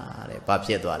တဲ့ဘာ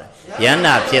ဖြစ်သွားတာယန္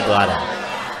နာဖြစ်သွားတာ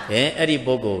အဲ့ဒီ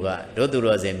ပုဂ္ဂိုလ်ကဒုသူ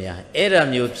တော်စင်များအဲ့ဒါ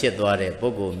မျိုးဖြစ်သွားတဲ့ပု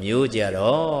ဂ္ဂိုလ်မျိုးကြ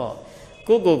တော့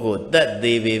ကိုတတ်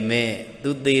သေးပေမဲ့သူ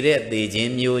သေးတဲ့သေခြ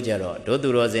င်းမျိုးကြတော့ဒုသူ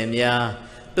တော်စင်များ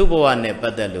သူ့ဘဝနဲ့ပ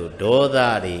တ်သက်လို့ဒေါသ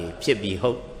တွေဖြစ်ပြီးဟု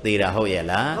တ်သေးတာဟုတ်ရဲ့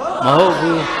လားမဟုတ်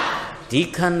ဘူးဒီ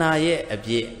ခန္ဓာရဲ့အ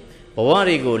ပြစ်ဘဝ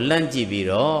တွေကိုလန့်ကြည့်ပြီး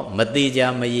တော့မသေးကြ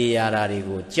မရေရာတာတွေ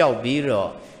ကိုကြောက်ပြီးတော့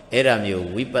အဲ့ဒါမျိုး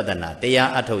ဝိပဿနာတရား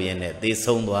အထုတ်ရင်းနဲ့သေ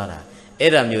ဆုံးသွားတာ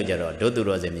အဲ့ဒါမျိုးကြတော့ဒုသူ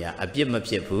တော်စင်များအပြစ်မ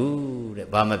ဖြစ်ဘူးတဲ့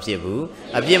ဘာမဖြစ်ဘူး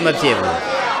အပြစ်မဖြစ်ဘူး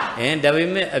ဒါပေ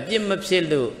မဲ့အပြစ်မဖြစ်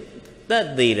လို့တတ်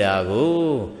သေးတာကို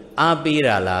အားပေး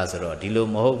တာလားဆိုတော့ဒီလို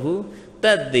မဟုတ်ဘူးတ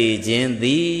တ်သေးခြင်းသ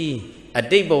ည်အ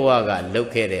တိတ်ဘဝကလုပ်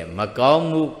ခဲ့တဲ့မကောင်း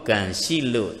မှုကံရှိ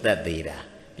လို့တတ်သေးတာ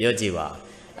ပြောကြည့်ပါ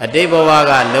အတိတ်ဘဝ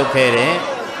ကလုပ်ခဲ့တဲ့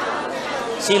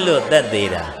ရှိလို့တတ်သေး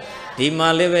တာဒီမှာ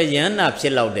လည်းပဲယန္နာဖြ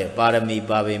စ်လောက်တဲ့ပါရမီ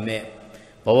ပါပေမဲ့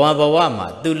ဘဝမှာ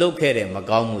သူလုပ်ခဲ့တဲ့မ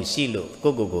ကောင်းမှုရှိလို့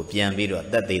ကိုပြန်ပြီးတော့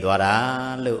တတ်သေးသွားတာ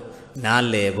လို့နား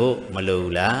လည်ဖို့မလို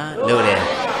ဘူးလားလို့တယ်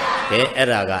အဲ့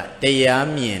ဒါကတရား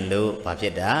မြင်လို့ဘာဖြ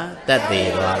စ်တာတတ်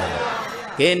သေးသွားတာ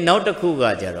နောက်တစ်ခုက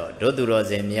ကြတော့ဒုသူတော်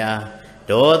စင်များ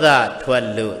ဒေါသထွက်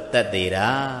လို့တတ်သေးတာ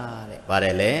တဲ့ပါတ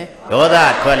ယ်လေဒေါသ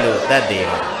ထွက်လို့တတ်သေး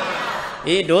တာ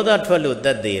ဒေါသထွက်လို့တ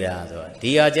တ်သေးတာဆိုတော့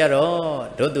ဒီဟာကြတော့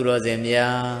ဒုသူတော်စင်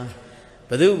များ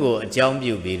ဘသူကိုအကြောင်း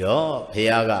ပြုပြီးတော့ဘု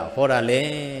ရားကဟောတာလေ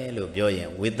လို့ပြောရင်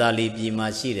ဝေသာလီပြည်မှာ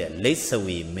ရှိတဲ့လိစ္ဆ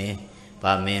ဝီမင်း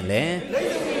ဗာမင်းလေ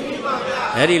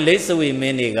အဲ့ဒီလိစ္ဆဝီမ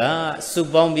င်းတွေကစု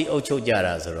ပေါင်းပြီးအုပ်ချုပ်ကြ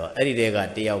တာဆိုတော့အဲ့ဒီတဲက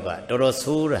တယောက်ကတော်တော်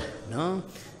ဆိုးတာနော်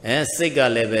စိတ်က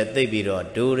လည်းပဲသိပြီးတော့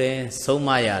ဒိုးတယ်ဆုံးမ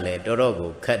ရလဲတော်တော်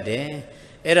ကိုခတ်တယ်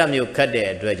အဲ့ဒါမျိုးခတ်တဲ့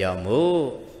အတွက်ကြောင့်မို့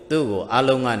သူ့ကိုအ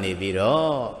လုံးကနေပြီး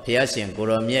တော့ဘုရားရှင်ကို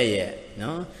ရောမြတ်ရဲ့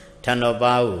နော်ထံတော်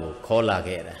ပါးကိုခေါ်လာ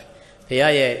ခဲ့တာဘု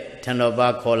ရားရဲ့ထံတော်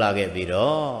ပါးခေါ်လာခဲ့ပြီး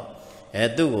တော့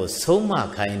သူ့ကိုဆုံးမ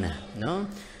ခိုင်းတာနော်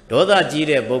ဒေါသကြီး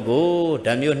တဲ့ပုဂ္ဂိုလ်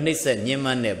ဓာမျိုးနှိမ့်ဆက်ညှဉ်းပ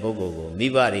န်းတဲ့ပုဂ္ဂိုလ်ကိုမိ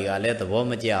ဘတွေကလည်းသဘော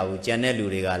မကျဘူးကြံတဲ့လူ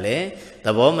တွေကလည်းသ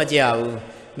ဘောမကျဘူး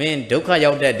မင်းဒုက္ခ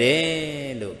ရောက်တတ်တယ်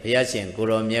လို့ဘုရားရှင်ကို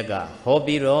ရောမြတ်ကဟော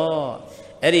ပြီးတော့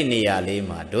အဲ့ဒီနေရာလေး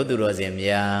မှာဒုသူတော်စင်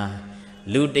များ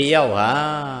လူတယောက်ဟာ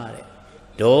တဲ့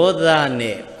ဒေါသ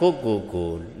နဲ့ကို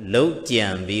လှုပ်ကြံ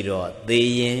ပြီးတော့သေ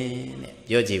ရင်တဲ့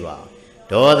ပြောကြည့်ပါဦး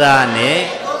ဒေါသနဲ့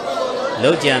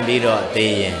လှုပ်ကြံပြီးတော့သေ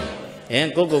ရင်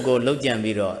ကိုလှုပ်ကြံ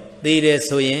ပြီးတော့သေတယ်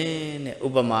ဆိုရင်တဲ့ဥ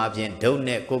ပမာအဖြစ်ဒုတ်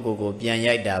နဲ့ကိုပြန်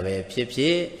ရိုက်တာပဲဖြစ်ဖြ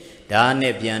စ်ဓာတ်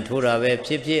နဲ့ပြန်ထိုးတာပဲ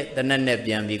ဖြစ်ဖြစ်တနက်နဲ့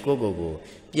ပြန်ပြီးကို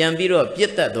ပြန်ပြီးတော့ပြ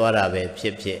စ်တက်သွားတာပဲဖြ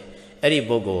စ်ဖြစ်အဲ့ဒီ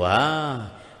ပုဂ္ဂိုလ်ဟာ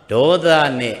ဒေါသ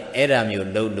နဲ့အဲ့ဒါမျိုး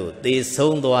လှုပ်လို့သေ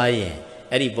ဆုံးသွားရင်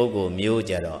အဲ့ဒီပုဂ္ဂိုလ်မျိုး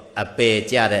ကြတော့အပယ်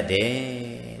ကြတတ်တယ်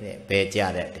တဲ့ပယ်ကြ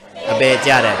တတ်တယ်အပယ်ကြ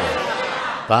တတ်တယ်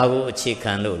ဘာကိုအခြေ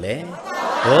ခံလို့လဲ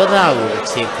ဒေါသကိုအ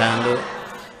ခြေခံ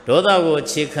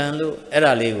လို့အဲ့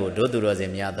ဒါလေးကိုဒုသူတော်စ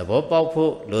င်များသဘောပေါက်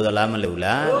ဖို့လိုသလားမလို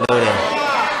လားလိုတယ်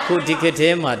ခုဒီခေတ်ထဲ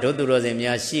မှာဒုသူတော်စင်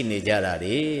များရှိနေကြတာ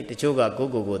တွေတချို့က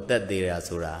ကိုတတ်သေးတာ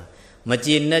ဆိုတာမ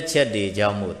ကျေနပ်ချက်တွေကြော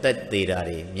င့်မို့တတ်သေးတာ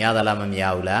တွေများသလားမ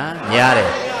များဘူးလားများတ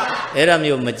ယ်အဲ့ဒါ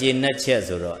မျိုးမကျေနပ်ချက်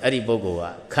ဆိုတော့အဲ့ဒီပုဂ္ဂို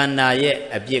လ်ကခန္ဓာရဲ့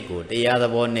အပြစ်ကိုတရားသ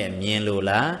ဘောနဲ့မြင်လို့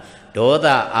လားဒေါသ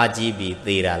အာကြီးပြီး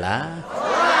သေးတာလား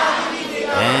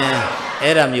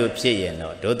အဲ့ဒါမျိုးဖြစ်ရင်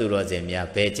တော့ဒုသူတော်စင်များ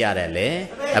ဘယ်ကြတယ်လဲ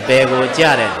အပေကိုကြ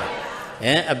တယ်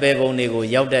အပေကုံတွေကို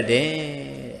ရောက်တတ်တယ်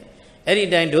အဲ့ဒီ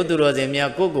တိုင်းဒုသူတော်စင်များ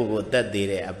ကိုတတ်သေး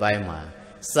တဲ့အပိုင်းမှာ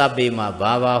စာပေမှာ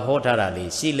ဘာဟောထားတာ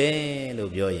လေးရှိလဲ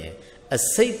လို့ပြောရင်အ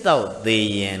စိတ်တောက်သေး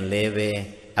ရင်လည်းပဲ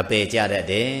အပေကြတတ်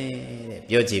တယ်တဲ့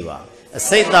ပြောကြည့်ပါအ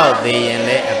စိတ်တောက်သေးရင်လ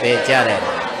ည်းအပေကြတတ်တ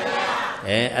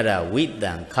ယ်အဲ့ဒါဝိ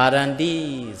တံခါရန္တိ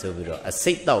ဆိုပြီးတော့အ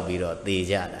စိတ်တောက်ပြီးတော့သေ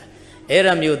ကြတာအဲ့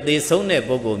ဒါမျိုးသေဆုံးတဲ့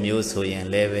ပုဂ္ဂိုလ်မျိုးဆိုရင်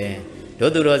လည်းပဲဒု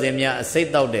သူတော်စင်များအစိတ်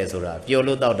တောက်တယ်ဆိုတာပျော်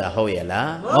လို့တောက်တာဟုတ်ရဲ့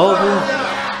လားမဟုတ်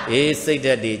ဘူးစိတ်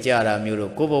ဓာတ်တွေကြတာမျိုး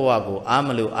တို့ကိုယ့်ဘဝကိုအားမ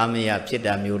လို့အားမရဖြစ်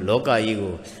တာမျိုးလောကကြီး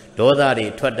ကိုဒေါသတွေ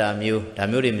ထွက်တာမျိုးဒါ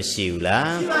မျိုးတွေမရှိဘူး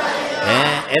လား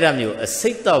အဲ့ဒါမျိုးအစိ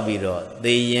တ်တောက်ပြီးတော့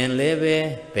သေရင်လည်းပဲ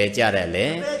ဘယ်ကြတယ်လဲ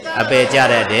အပယ်ကြ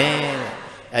တတ်တယ်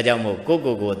အဲကြောင့်မို့ကို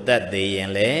တတ်သေးရင်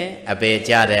လည်းအပယ်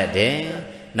ကြတတ်တယ်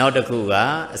နောက်တစ်ခုက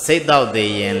အစိတ်တောက်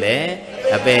သေးရင်လည်း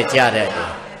အပယ်ကြတတ်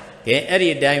တယ်အဲ့ဒီ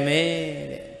အတိုင်းပဲ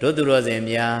ဒုသူတော်စင်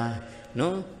များ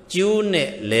နော်ကျူးနဲ့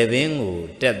လေပင်ကို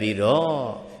တက်ပြီးတော့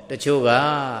တ တချို့က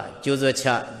ကျိုးစွဲချ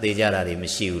သေးကြတာတွေမ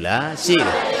ရှိဘူးလားရှိ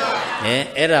တယ်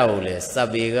အဲ့ဒါကိုလေစ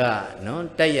ပေကနော်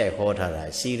တိုက်ရိုက်ဟောထားတာ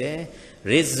ရှိတယ်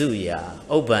ရိစုယာ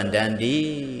ဥပ္ပန္တန္တိ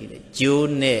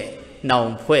ကျိုးနဲ့နှော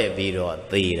င်ဖွဲ့ပြီးတော့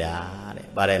သေးတာတဲ့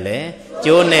ပါတယ်လေ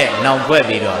ကျိုးနဲ့နှောင်ဖွဲ့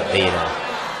ပြီးတော့သေးတာ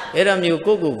အဲ့ဒါမျိုး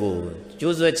ကို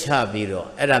ကျိုးစွဲချပြီးတော့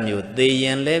အဲ့ဒါမျိုးသေရ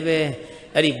င်လည်းပဲ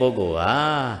အဲ့ဒီပုဂ္ဂိုလ်ဟာ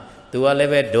သူကလ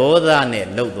ည်းပဲဒေါသနဲ့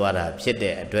လှုပ်သွားတာဖြစ်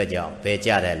တဲ့အတွက်ကြောင့်ပဲကြ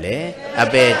တယ်လေအ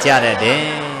ပယ်ကြတယ်တဲ့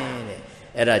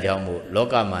အဲ့ဒါကြောင့်မို့လော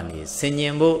ကမှာနေဆင်ញ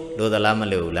င်ဖို့လိုသလားမ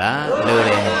လိုဘူးလားလို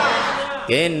တယ်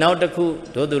ကဲနောက်တစ်ခု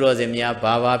ဒုသူတော်စင်များ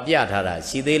ဘာပြထားတာ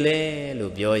ရှိသေးလဲ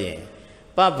လို့ပြောရင်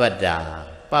ပပတ္တာ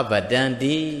ပပတန္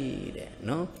တိတဲ့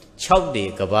နော်6တေ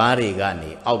ကဘာတွေက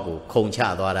နေအောက်ကိုခုန်ချ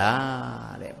သွားတာ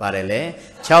တဲ့ပါတယ်လေ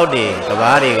6တေက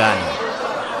ဘာတွေကနေ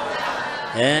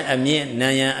အမြင့်နံ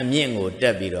ရံအမြင့်ကိုတ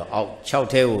က်ပြီးတော့အောက်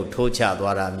6ထဲကိုထိုးချ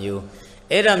သွားတာမျိုး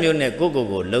အဲ့ဒါမျိုးနဲ့ကို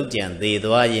လှုပ်ကြံသေး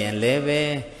သွားရင်လည်းပဲ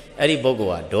အဲ့ဒီပုဂ္ဂို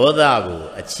လ်ဟာဒေါသကို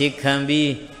အခြေခံ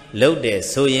ပြီးလှုပ်တယ်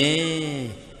ဆိုရင်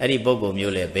အဲ့ဒီပုဂ္ဂိုလ်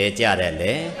မျိုးလည်းဘယ်ကြတယ်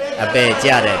လဲအပယ်ကြ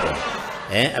တယ်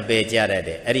အပယ်ကြတယ်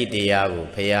အဲ့ဒီတရားကို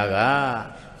ဘုရားက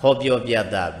ဟောပြောပြ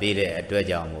သပေးတဲ့အတွက်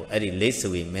ကြောင့်မို့အဲ့ဒီလိစ္ဆ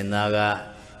ဝီမင်းသားက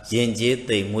ယဉ်ကျေး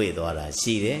သိမ်မွေ့သွားတာ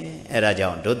ရှိတယ်အဲ့ဒါကြော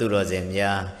င့်ဒုသူတော်စင်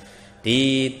များဒီ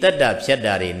တတ္တဖြတ်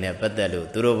တာတွေနဲ့ပတ်သက်လို့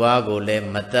သူတို့ဘာကိုလည်း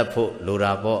မတတ်ဖို့လို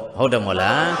တာပေါ့ဟုတ်တယ်မို့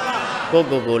လား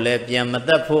ကိုလည်းပြန်မတ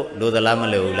တ်ဖို့လိုသလားမ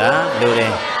လိုဘူးလားလိုတ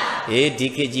ယ်ဒီ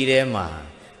ခေတ်ကြီးထဲမှာ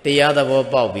တရားသဘော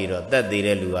ပေါက်ပြီးတော့တတ်သေး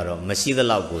တဲ့လူကတော့မရှိသ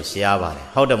လောက်ကိုရှားပါတယ်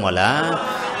ဟုတ်တယ်မို့လား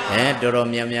တော်တော်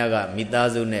များများကမိသား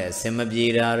စုနဲ့အစင်မပြေ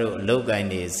တာတို့အလုပ်ကိုင်း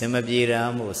နေအစင်မပြေတာ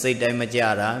မျိုးစိတ်တိုင်းမကြ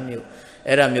တာမျိုး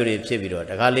အဲ့ဒါမျိုးတွေဖြစ်ပြီးတော့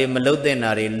တခါလေမလုတ်တဲ့နာ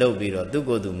တွေလုတ်ပြီးတော့သူ့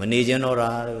ကိုယ်သူမနေချင်တော့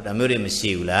တာတို့ဒါမျိုးတွေမ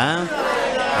ရှိဘူးလား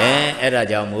အဲ့ဒါ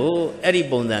ကြောင့်မို့အဲ့ဒီ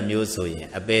ပုံစံမျိုးဆိုရင်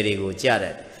အပေတွေကိုကြတ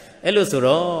ယ်အဲ့လိုဆို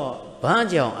တော့ဘာ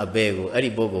ကြောင့်အပေကိုအဲ့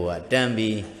ဒီပုဂ္ဂိုလ်ကတန်း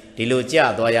ပြီးဒီလိုကြ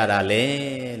သွားရတာလေ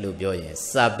လို့ပြောရင်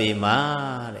စာပေမှာ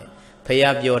တဲ့ဖះ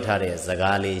ပြောထားတဲ့စ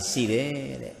ကားလေးရှိတယ်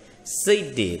တဲ့စိတ်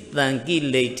တွေတန်ကိ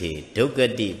လိတ်တွေဒုက္က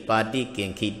တိပါတိက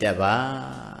င်ခိတပါ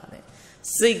တဲ့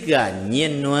စိတ်ကညှ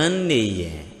ဉ်းနှွမ်းနေရ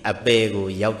င်အပေကို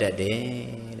ရောက်တတ်တယ်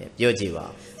တဲ့ပြောကြည့်ပါ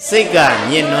စိတ်က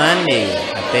ညှဉ်းနှွမ်းနေရင်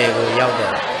အပေကိုရောက်တ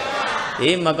တ်တ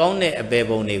ယ်မကောင်းတဲ့အပေ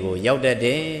ပုံတွေကိုရောက်တတ်တ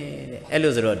ယ်တဲ့အဲ့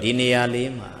လိုဆိုတော့ဒီနေရာ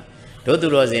လေးမှာဒုသူ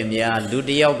တော်စင်များလူ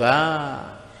တယောက်က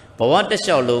ဘဝတစ်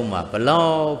လျှောက်လုံးမှာဘလော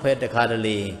က်ဖဲတခါတ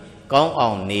လေကောင်းအော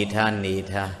င်နေထား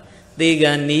သေ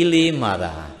ကံနီးလေးမှာ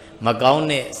သာမကောင်း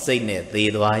တဲ့စိတ်နဲ့သေ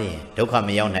သွားရင်ဒုက္ခမ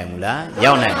ရောက်နိုင်ဘူးလား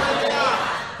ရောက်နိုင်တယ်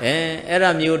အဲ့ဒါ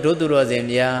မျိုးဒုသူတော်စင်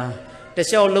များတစ်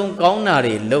လျှောက်လုံးကောင်းတာ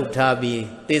တွေလှုပ်ထားပြီး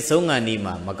သေဆုံးကံဒီ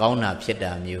မှာမကောင်းတာဖြစ်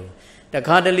တာမျိုးတ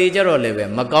ခါတလေကြတော့လည်းပဲ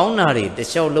မကောင်းတာတွေတစ်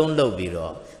လျှောက်လုံးလှုပ်ပြီး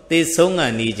တော့သေဆုံးကံ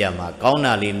ဒီကြမှာကောင်း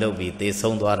တာလေးလှုပ်ပြီးသေ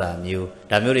ဆုံးသွားတာမျိုး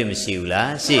ဒါမျိုးတွေမရှိဘူး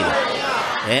လားရှိ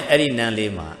တယ်အဲ့ဒီနန်း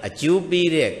လေးမှာအကျိုးပေး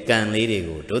တဲ့ကံလေးတွေ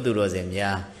ကိုဒုသူတော်စင်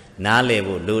များနားလည်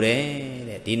ဖို့လိုတယ်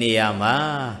တဲ့ဒီနေရာမှာ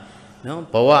နော်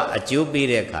ဘဝအကျိုးပေး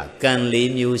တဲ့အခါကံ၄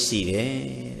မျိုးရှိတယ်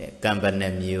တဲ့ကံဘယ်နှ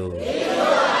မျိုး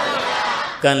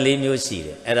ကံ၄မျိုးရှိတ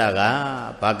ယ်အဲ့ဒါက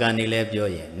ဘာကံနေလဲပြော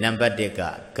ရင်နံပါတ်1က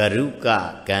ဂရုက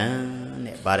ကံ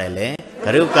တဲ့ပါတယ်လေဂ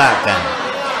ရုက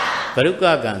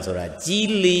ကံဆိုတာ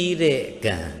ကြီးလေးတဲ့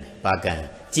ကံဘာကံ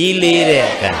ကြီးလေးတဲ့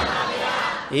ကံ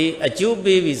အကျိုး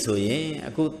ပေးပြီဆိုရင်အ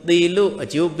ခုသေလို့အ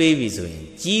ကျိုးပေးပြီဆိုရင်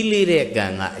ကြီးလေးတဲ့ကံ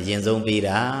ကအရင်ဆုံးပေး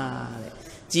တာတဲ့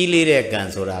ကြီးလေးတဲ့ကံ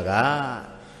ဆိုတာက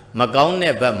မကောင်း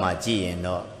တဲ့ဘက်မှာကြည့်ရင်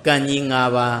တော့ကံကြီး၅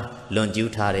ပါးလွန်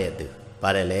ကျူးထားတဲ့သူပါ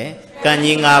တယ်လေကံ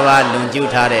ကြီး၅ပါးလွန်ကျူး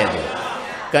ထားတဲ့သူ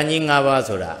ကံကြီး၅ပါး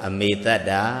ဆိုတာအမေတတ်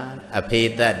တာအဖေ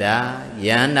တတ်တာယ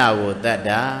န္နာကိုတတ်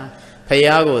တာဖ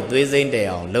ယားကိုသွေးစိမ့်တဲ့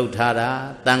အောင်လှုပ်ထားတာ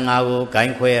တန်ဃာကိုဂို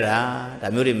င်းခွဲတာဒါ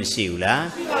မျိုးတွေမရှိဘူးလား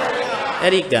ရှိပါတယ်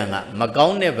အဲ့ဒီကံကမကော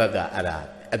င်းတဲ့ဘက်ကအဲ့ဒါ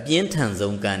အပြင်းထန်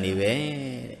ဆုံးကံတွေပဲ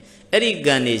အဲ့ဒီ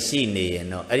ကံတွေရှိနေရင်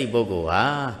တော့အဲ့ဒီပုဂ္ဂိုလ်ဟာ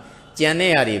ကြံ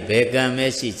တဲ့ဟာတွေဘယ်ကံပဲ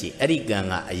ရှိကြည့်အဲ့ဒီကံ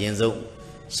ကအရင်ဆုံး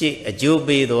ရှေ့အကျိုး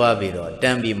ပေးသွားပြီးတော့တ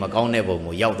န်းပြီးမကောင်းတဲ့ဘုံ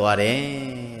ကိုရောက်သွားတယ်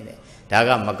တဲ့ဒါက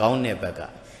မကောင်းတဲ့ဘက်က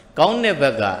ကောင်းတဲ့ဘ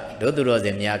က်ကဒုသူတော်စ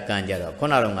င်များကံကြတော့ခု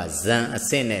နကတော့ဇန်အဆ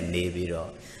င့်နဲ့နေပြီးတော့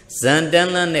ဇန်တ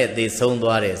န်းလန်းနဲ့သေဆုံး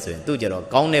သွားတယ်ဆိုရင်သူကြတော့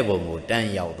ကောင်းတဲ့ဘုံကိုတန်း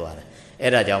ရောက်သွားတယ်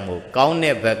အဲ့ဒါကြောင့်မို့ကောင်း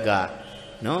တဲ့ဘက်က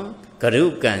နော်ဂရု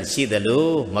ကံရှိသလို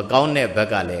မကောင်းတဲ့ဘက်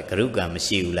ကလည်းဂရုကံမ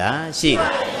ရှိဘူးလားရှိတ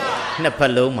ယ်နှစ်ဖ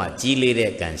က်လုံးမှာကြီးလေး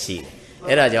တဲ့ကံရှိတယ်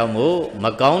အဲ့ဒါကြောင့်မို့မ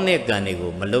ကောင်းတဲ့ကံတွေ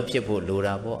ကိုမလုပ်ဖြစ်ဖို့လို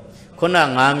တာပေါ့ခုန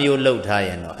၅မျိုးလှုပ်ထားရ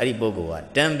င်တော့အဲ့ဒီပုဂ္ဂိုလ်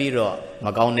ကတန်းပြီးတော့မ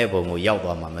ကောင်းတဲ့ဘုံကိုရောက်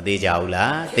သွားမှာမသေးကြဘူး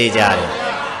လားသေကြတယ်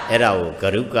အဲ့ဒါ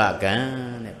ကိုဂရုကကံ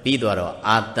တဲ့ပြီးတော့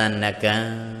အာတဏကံ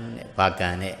တဲ့ဘာကံ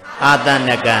နဲ့အာတ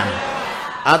ဏကံ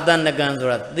ဆို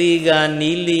တာသေဂာ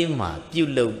နီးလေးမှာပြု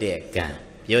တ်လုတဲ့ကံ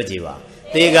ပြောကြည့်ပါ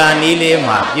သေဂာနီးလေး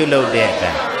မှာပြုတ်လုတဲ့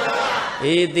ကံ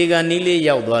သေဂာနီးလေး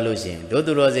ရောက်သွားလို့ရှိရင်ဒု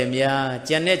သူတော်စင်များ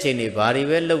ကြံတဲ့ချိန်တွေဘာတွေ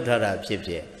ပဲလှုပ်ထားတာဖြစ်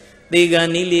တေကန်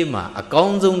နီးလေးမှာအကော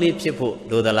င်းဆုံးလေးဖြစ်ဖို့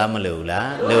လိုသလားမလိုဘူး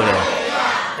လားလိုတယ်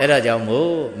အဲ့ဒါကြောင့်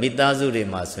မို့မိသားစုတွေ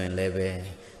မှာဆိုရင်လည်းပဲ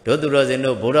တို့သူတော်စင်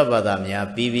တို့ဗုဒ္ဓဘာသာများ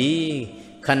ပြီး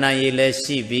ခန္ဓာရည်လည်း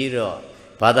ရှိပြီးတော့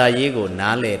ဘာသာရေးကို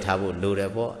နားလည်ထားဖို့လိုတ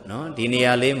ယ်ပေါ့နော်ဒီနေ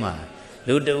ရာလေးမှာ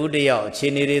လူတဦးတယောက်အခြေ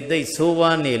အနေတွေသိဆိုး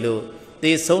ဝါးနေလို့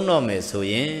သေဆုံးတော့မယ်ဆို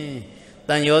ရင်တ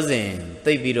န်ရောစဉ်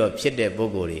သိပြီးတော့ဖြစ်တဲ့ပု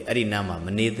ဂ္ဂိုလ်တွေအဲ့ဒီနားမှာမ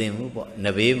နေသင့်ဘူးပေါ့န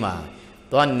ဘေးမှာ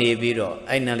သွားနေပြီးတော့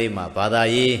အဲ့နားလေးမှာဘာသာ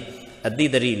ရေးအတိ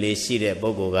တ်တိလေးရှိတဲ့ပု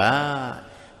ဂ္ဂိုလ်က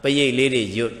ပရိတ်လေးတွေ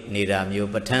ရွတ်နေတာမျိုး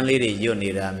ပဋ္ဌာန်းလေးတွေရွတ်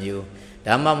နေတာမျိုး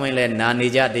ဒါမှမဟုတ်လည်းနာနေ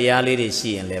ကြတရားလေးတွေရှိ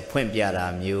ရင်လည်းဖွင့်ပြတာ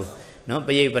မျိုးနော်ပ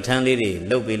ရိတ်ပဋ္ဌာန်းလေးတွေ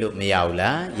လုပ်ပြီးလို့မရဘူး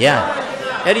လားရ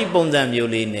အဲ့ဒီပုံစံ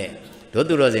မျိုးလေးနဲ့တို့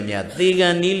သူတော်စင်များသေက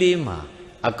န်နီးလေးမှာ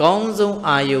အကောင်းဆုံး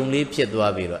အာယုံလေးဖြစ်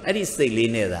သွားပြီးတော့အဲ့ဒီစိတ်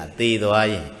လေးနဲ့သာသေသွား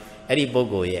ရင်အဲ့ဒီပုဂ္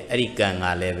ဂိုလ်ရဲ့အဲ့ဒီကံက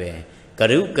လည်းပဲက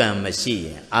ရုကံမရှိရ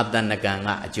င်အာတဏကံက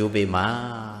အကျိုးပေးမှာ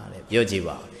တဲ့ပြောကြည့်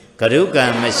ပါကရုကံ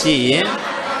မရှိရင်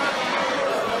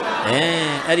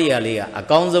အဲ့ဒီဟာလေးကအ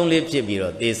ကောင်းဆုံးလေးဖြစ်ပြီး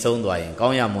တော့သေဆုံးသွားရင်ကော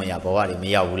င်းရမွန်ရဘဝတွေမ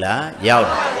ရောက်ဘူးလားရောက်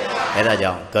တယ်အဲ့ဒါ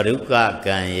ကြောင့်ကရုက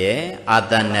ကံရဲ့အာ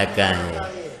တဏကံရဲ့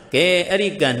ကဲအဲ့ဒီ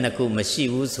ကံနှစ်ခုမရှိ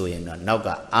ဘူးဆိုရင်တော့နောက်က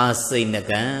အာစိဏ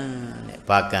ကံတဲ့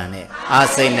ဘာကံနဲ့အာ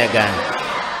စိဏကံ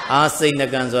အာစိဏ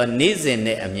ကံဆိုတာနေ့စဉ်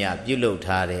နဲ့အမျှပြုလုပ်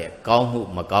ထားတဲ့ကောင်းမှု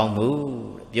မကောင်းမှု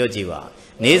ပြောကြည့်ပါ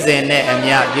နေ့စဉ်နဲ့အ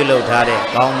မျှပြုလုပ်ထားတဲ့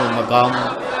ကောင်းမှုမကောင်းမှု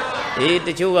တ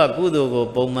ချို့ကကုသိုလ်ကို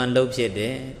ပုံမှန်လုပ်ဖြစ်တ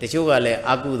ယ်တချို့ကလည်း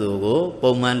အကုသိုလ်ကို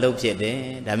ပုံမှန်လုပ်ဖြစ်တယ်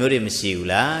ဒါမျိုးတွေမရှိဘူး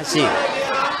လားရှိ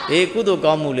ကုသိုလ်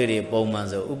ကောင်းမှုလေးတွေပုံမှန်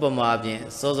ဆိုဥပမာအပြင်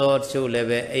စောစောတချို့လည်း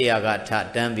ပဲအိယာကထ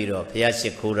တန်းပြီးတော့ဘုရားရှိ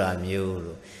ခိုးတာမျိုး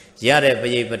တို့ရတဲ့ပ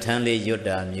ရိပဋ္ဌာန်းလေးရွတ်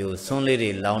တာမျိုးဆွန်းလေး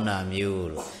တွေလောင်းတာမျိုး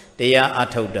တို့တရားအ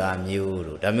ထုတ်တာမျိုး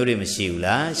တို့ဒါမျိုးတွေမရှိဘူး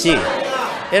လားရှိ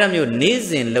အဲ့ဒါမျိုးနေ့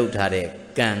စဉ်လှုပ်ထားတဲ့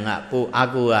ကံကပိုအား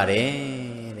ကိုးရတယ်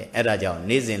တဲ့အဲ့ဒါကြောင့်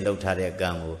နေ့စဉ်လှုပ်ထားတဲ့ကံ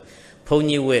ကိုဘုန်း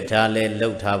ကြီးဝတ်ထားလဲလှု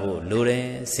ပ်ထားဖို့လိုတယ်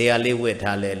ဆရာလေးဝတ်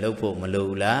ထားလဲလှုပ်ဖို့မလို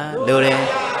ဘူးလားလိုတယ်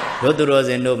တို့သူတော်စ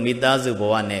င်တို့မိသားစုဘ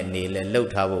ဝနဲ့နေလဲလှုပ်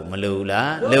ထားဖို့မလိုဘူး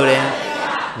လားလိုတယ်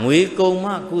ငွေကုန်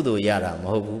မှကုသိုလ်ရတာမ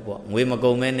ဟုတ်ဘူးပေါ့ငွေမ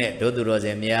ကုန်မဲနဲ့တို့သူတော်စ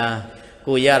င်များ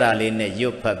ကိုရတာလေးနဲ့ရွ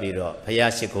တ်ဖတ်ပြီးတော့ဘု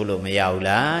ရားရှိခိုးလို့မရဘူး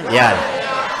လားရ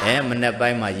တယ်မနေ့ပို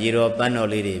င်းမှာရေတော်ပန်းတော်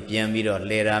လေးတွေပြန်ပြီးတော့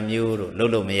လှည့်တာမျိုးတို့လှု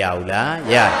ပ်လို့မရဘူးလား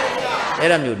ရတယ်အဲ့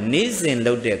ဒါမျိုးနေ့စဉ်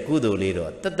လှုပ်တဲ့ကုသိုလ်လေး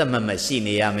တော့တတ်မတ်ရှိ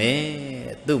နေရမယ်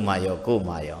သူ့မှာရောကိုယ်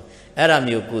မှာရောအဲ့ဒါ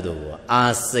မျိုးကုသိုလ်ကိုအာ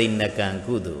စိဏကံ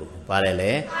ကုသိုလ်ပါတယ်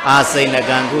လေအာစိဏ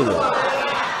ကံကုသိုလ်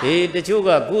တချို့က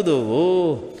ကုသိုလ်ကို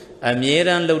အမြဲတ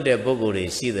မ်းလုပ်တဲ့ပုဂ္ဂိုလ်တွေ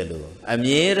ရှိသလိုအ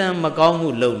မြဲတမ်းမကောင်းမှု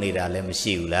လုပ်နေတာလည်းမ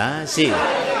ရှိဘူးလားရှိတယ်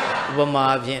ဥပမာ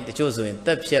အဖြစ်တချို့ဆိုရင်တ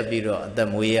က်ဖြတ်ပြီးတော့အသက်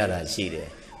မွေးရတာရှိတယ်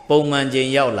ပုံမှန်ချိန်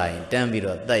ရောက်လာရင်တန်းပြီး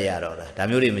တော့တက်ရတော့တာဒါ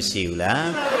မျိုးတွေမရှိဘူးလား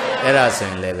အဲ့ဒါဆို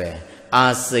ရင်လည်းပဲအာ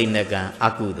စိဏကံအ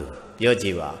ကုသိုလ်ပြောကြ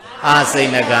ည့်ပါအာစိ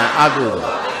ဏကံအကုသို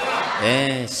လ်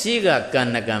ရှိကကံ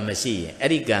ကံမရှိရင်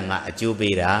အဲ့ဒီကံကအကျိုး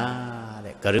ပေးတာ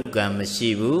တဲ့ကရုကံမရှိ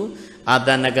ဘူးအာတ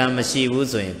ဏကံမရှိဘူး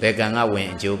ဆိုရင်ဘယ်ကံကဝင်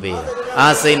အကျိုးပေးတယ်အာ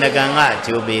စိဏကံကအ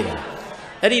ကျိုးပေးတယ်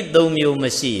အဲ့ဒီသုံးမျိုးမ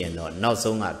ရှိရင်တော့နောက်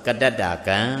ဆုံးကကတ္တတာ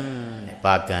ကံတဲ့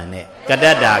ဘာကံနဲ့ကတ္တ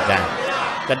တာ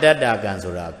ကံ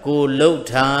ဆိုတာကိုလှုပ်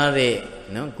ထားတဲ့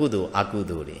နော်ကုသိုလ်အကု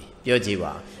သိုလ်တွေပြောကြည့်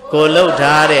ပါကိုလှုပ်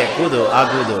ထားတဲ့ကုသိုလ်အ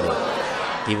ကုသိုလ်တွေ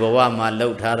ဒီဘဝမှာလှု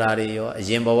ပ်ထားတာတွေရောအ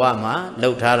ရင်ဘဝမှာလှု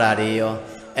ပ်ထားတာတွေရော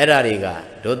အဲ့ဒါတွေက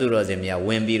ဒုသူတော်စင်များဝ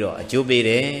င်ပြီးတော့အကျိုးပေးတ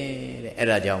ယ်တဲ့အဲ့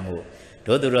ဒါကြောင့်မို့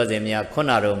ဒုသူတော်စင်များခု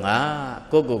နတော့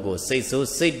ကကိုစိတ်ဆိုး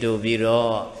စိတ်တူပြီး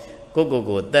တော့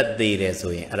ကိုတက်သေးတယ်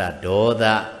ဆိုရင်အဲ့ဒါဒေါသ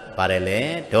ပါတယ်လေ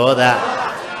ဒေါသ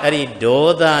အဲ့ဒီဒေါ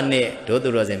သနဲ့ဒုသူ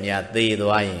တော်စင်များသေ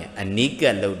သွားရင်အနိက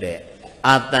လှုပ်တဲ့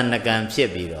အာတဏကံဖြစ်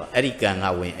ပြီးတော့အဲ့ဒီကံက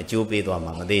ဝင်အကျိုးပေးသွား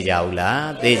မှာမသေးကြဘူးလား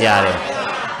သေးကြတယ်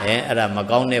အဲ့ဒါမ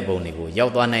ကောင်းတဲ့ပုံတွေကိုရော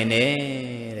က်သွားနိုင်တယ်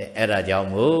တဲ့အဲ့ဒါကြောင့်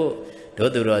မို့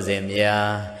တို့သူတော်စင်များ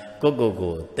ကို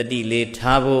တတိလေး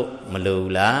ထားဖို့မလို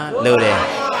ဘူးလားလိုတယ်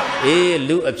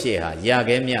လူအဖြစ်ဟာရ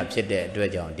ခဲမြဖြစ်တဲ့အတွက်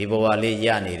ကြောင့်ဒီဘဝလေးရ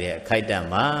နေတဲ့အခိုက်အတန့်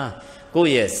မှာကို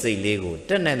ယ့်ရဲ့စိတ်လေးကိုတ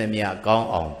က်နိုင်သမျှကောင်း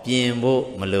အောင်ပြင်ဖို့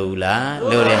မလိုဘူးလား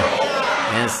လိုတယ်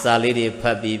စာလေးတွေဖ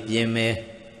တ်ပြီးပြင်မယ်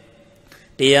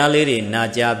တရားလေးတွေနာ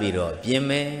ကြားပြီးတော့ပြင်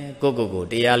မယ်ကို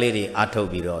တရားလေးတွေအားထုတ်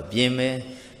ပြီးတော့ပြင်မယ်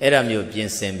အဲ့ဒါမျိုးပြင်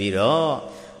ဆင်ပြီးတော့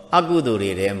အကုသိုလ်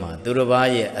တွေထဲမှာသူတစ်ပါး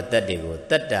ရဲ့အသက်တွေကို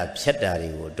တတ်တာဖြတ်တာတွေ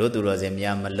ကိုဒုသူတော်စင်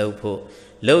များမလုပ်ဖို့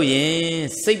လုပ်ရင်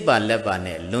စိတ်ပါလက်ပါ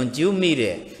နဲ့လွန်ကျူးမိ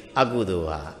တဲ့အကုသိုလ်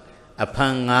ဟာအဖ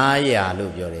န်900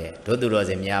လို့ပြောတယ်ဒုသူတော်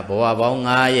စင်များဘဝပေါင်း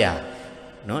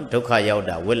900နော်ဒုက္ခရောက်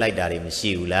တာဝစ်လိုက်တာတွေမရှိ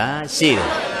ဘူးလားရှိတယ်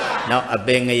နောက်အပ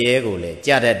င်ငရဲကိုလည်းကြ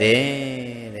တတ်တယ်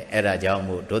တဲ့အဲ့ဒါကြောင့်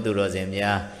မို့ဒုသူတော်စင်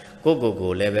များ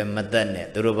ကိုလည်းပဲမတတ်နဲ့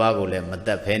သူတစ်ပါးကိုလည်းမတ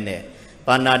တ်ဖဲနဲ့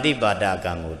ပါဏာတိပါဒ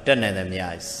ကံကိုတက်နိုင်သမျှ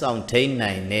စောင့်ထိန်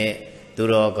နိုင်တဲ့သူ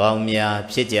တော်ကောင်းများ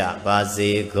ဖြစ်ကြပါစေ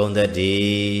ကုန်သတ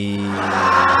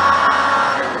ည်း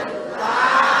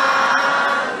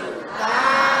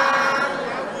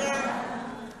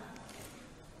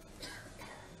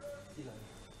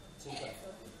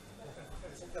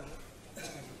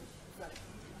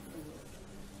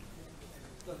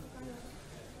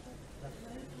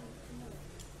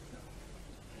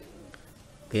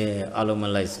Ke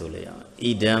alumalai sule ya.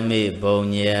 Idame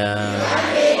bonya.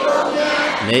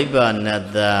 Nibbana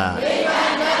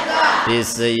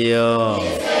Pisayo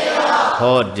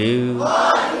Hodu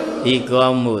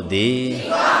Ikamudi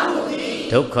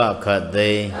Dukha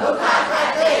Kate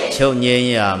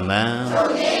Chonyaman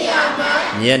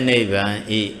Yaniban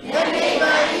E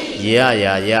Ya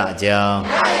Jao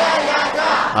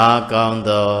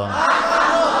Agando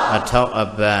Atok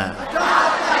Aban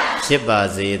Shiba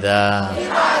Zida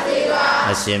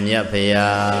Ashimya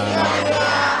Paya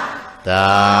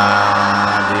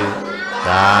Dadu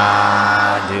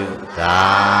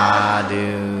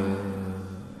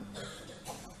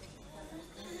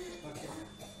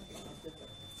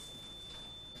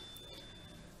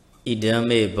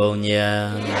Idame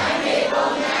bonya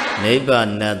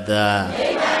Nibbanata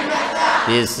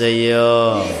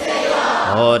Pisayo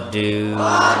Hodu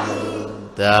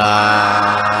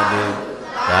Dadu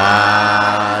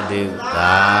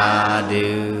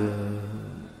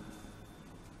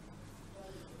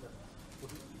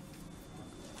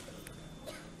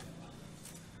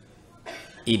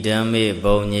Idame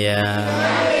bonya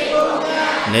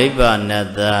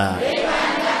Nibbanata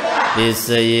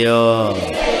Pisayo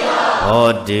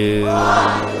Hodu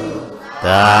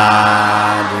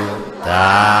Dadu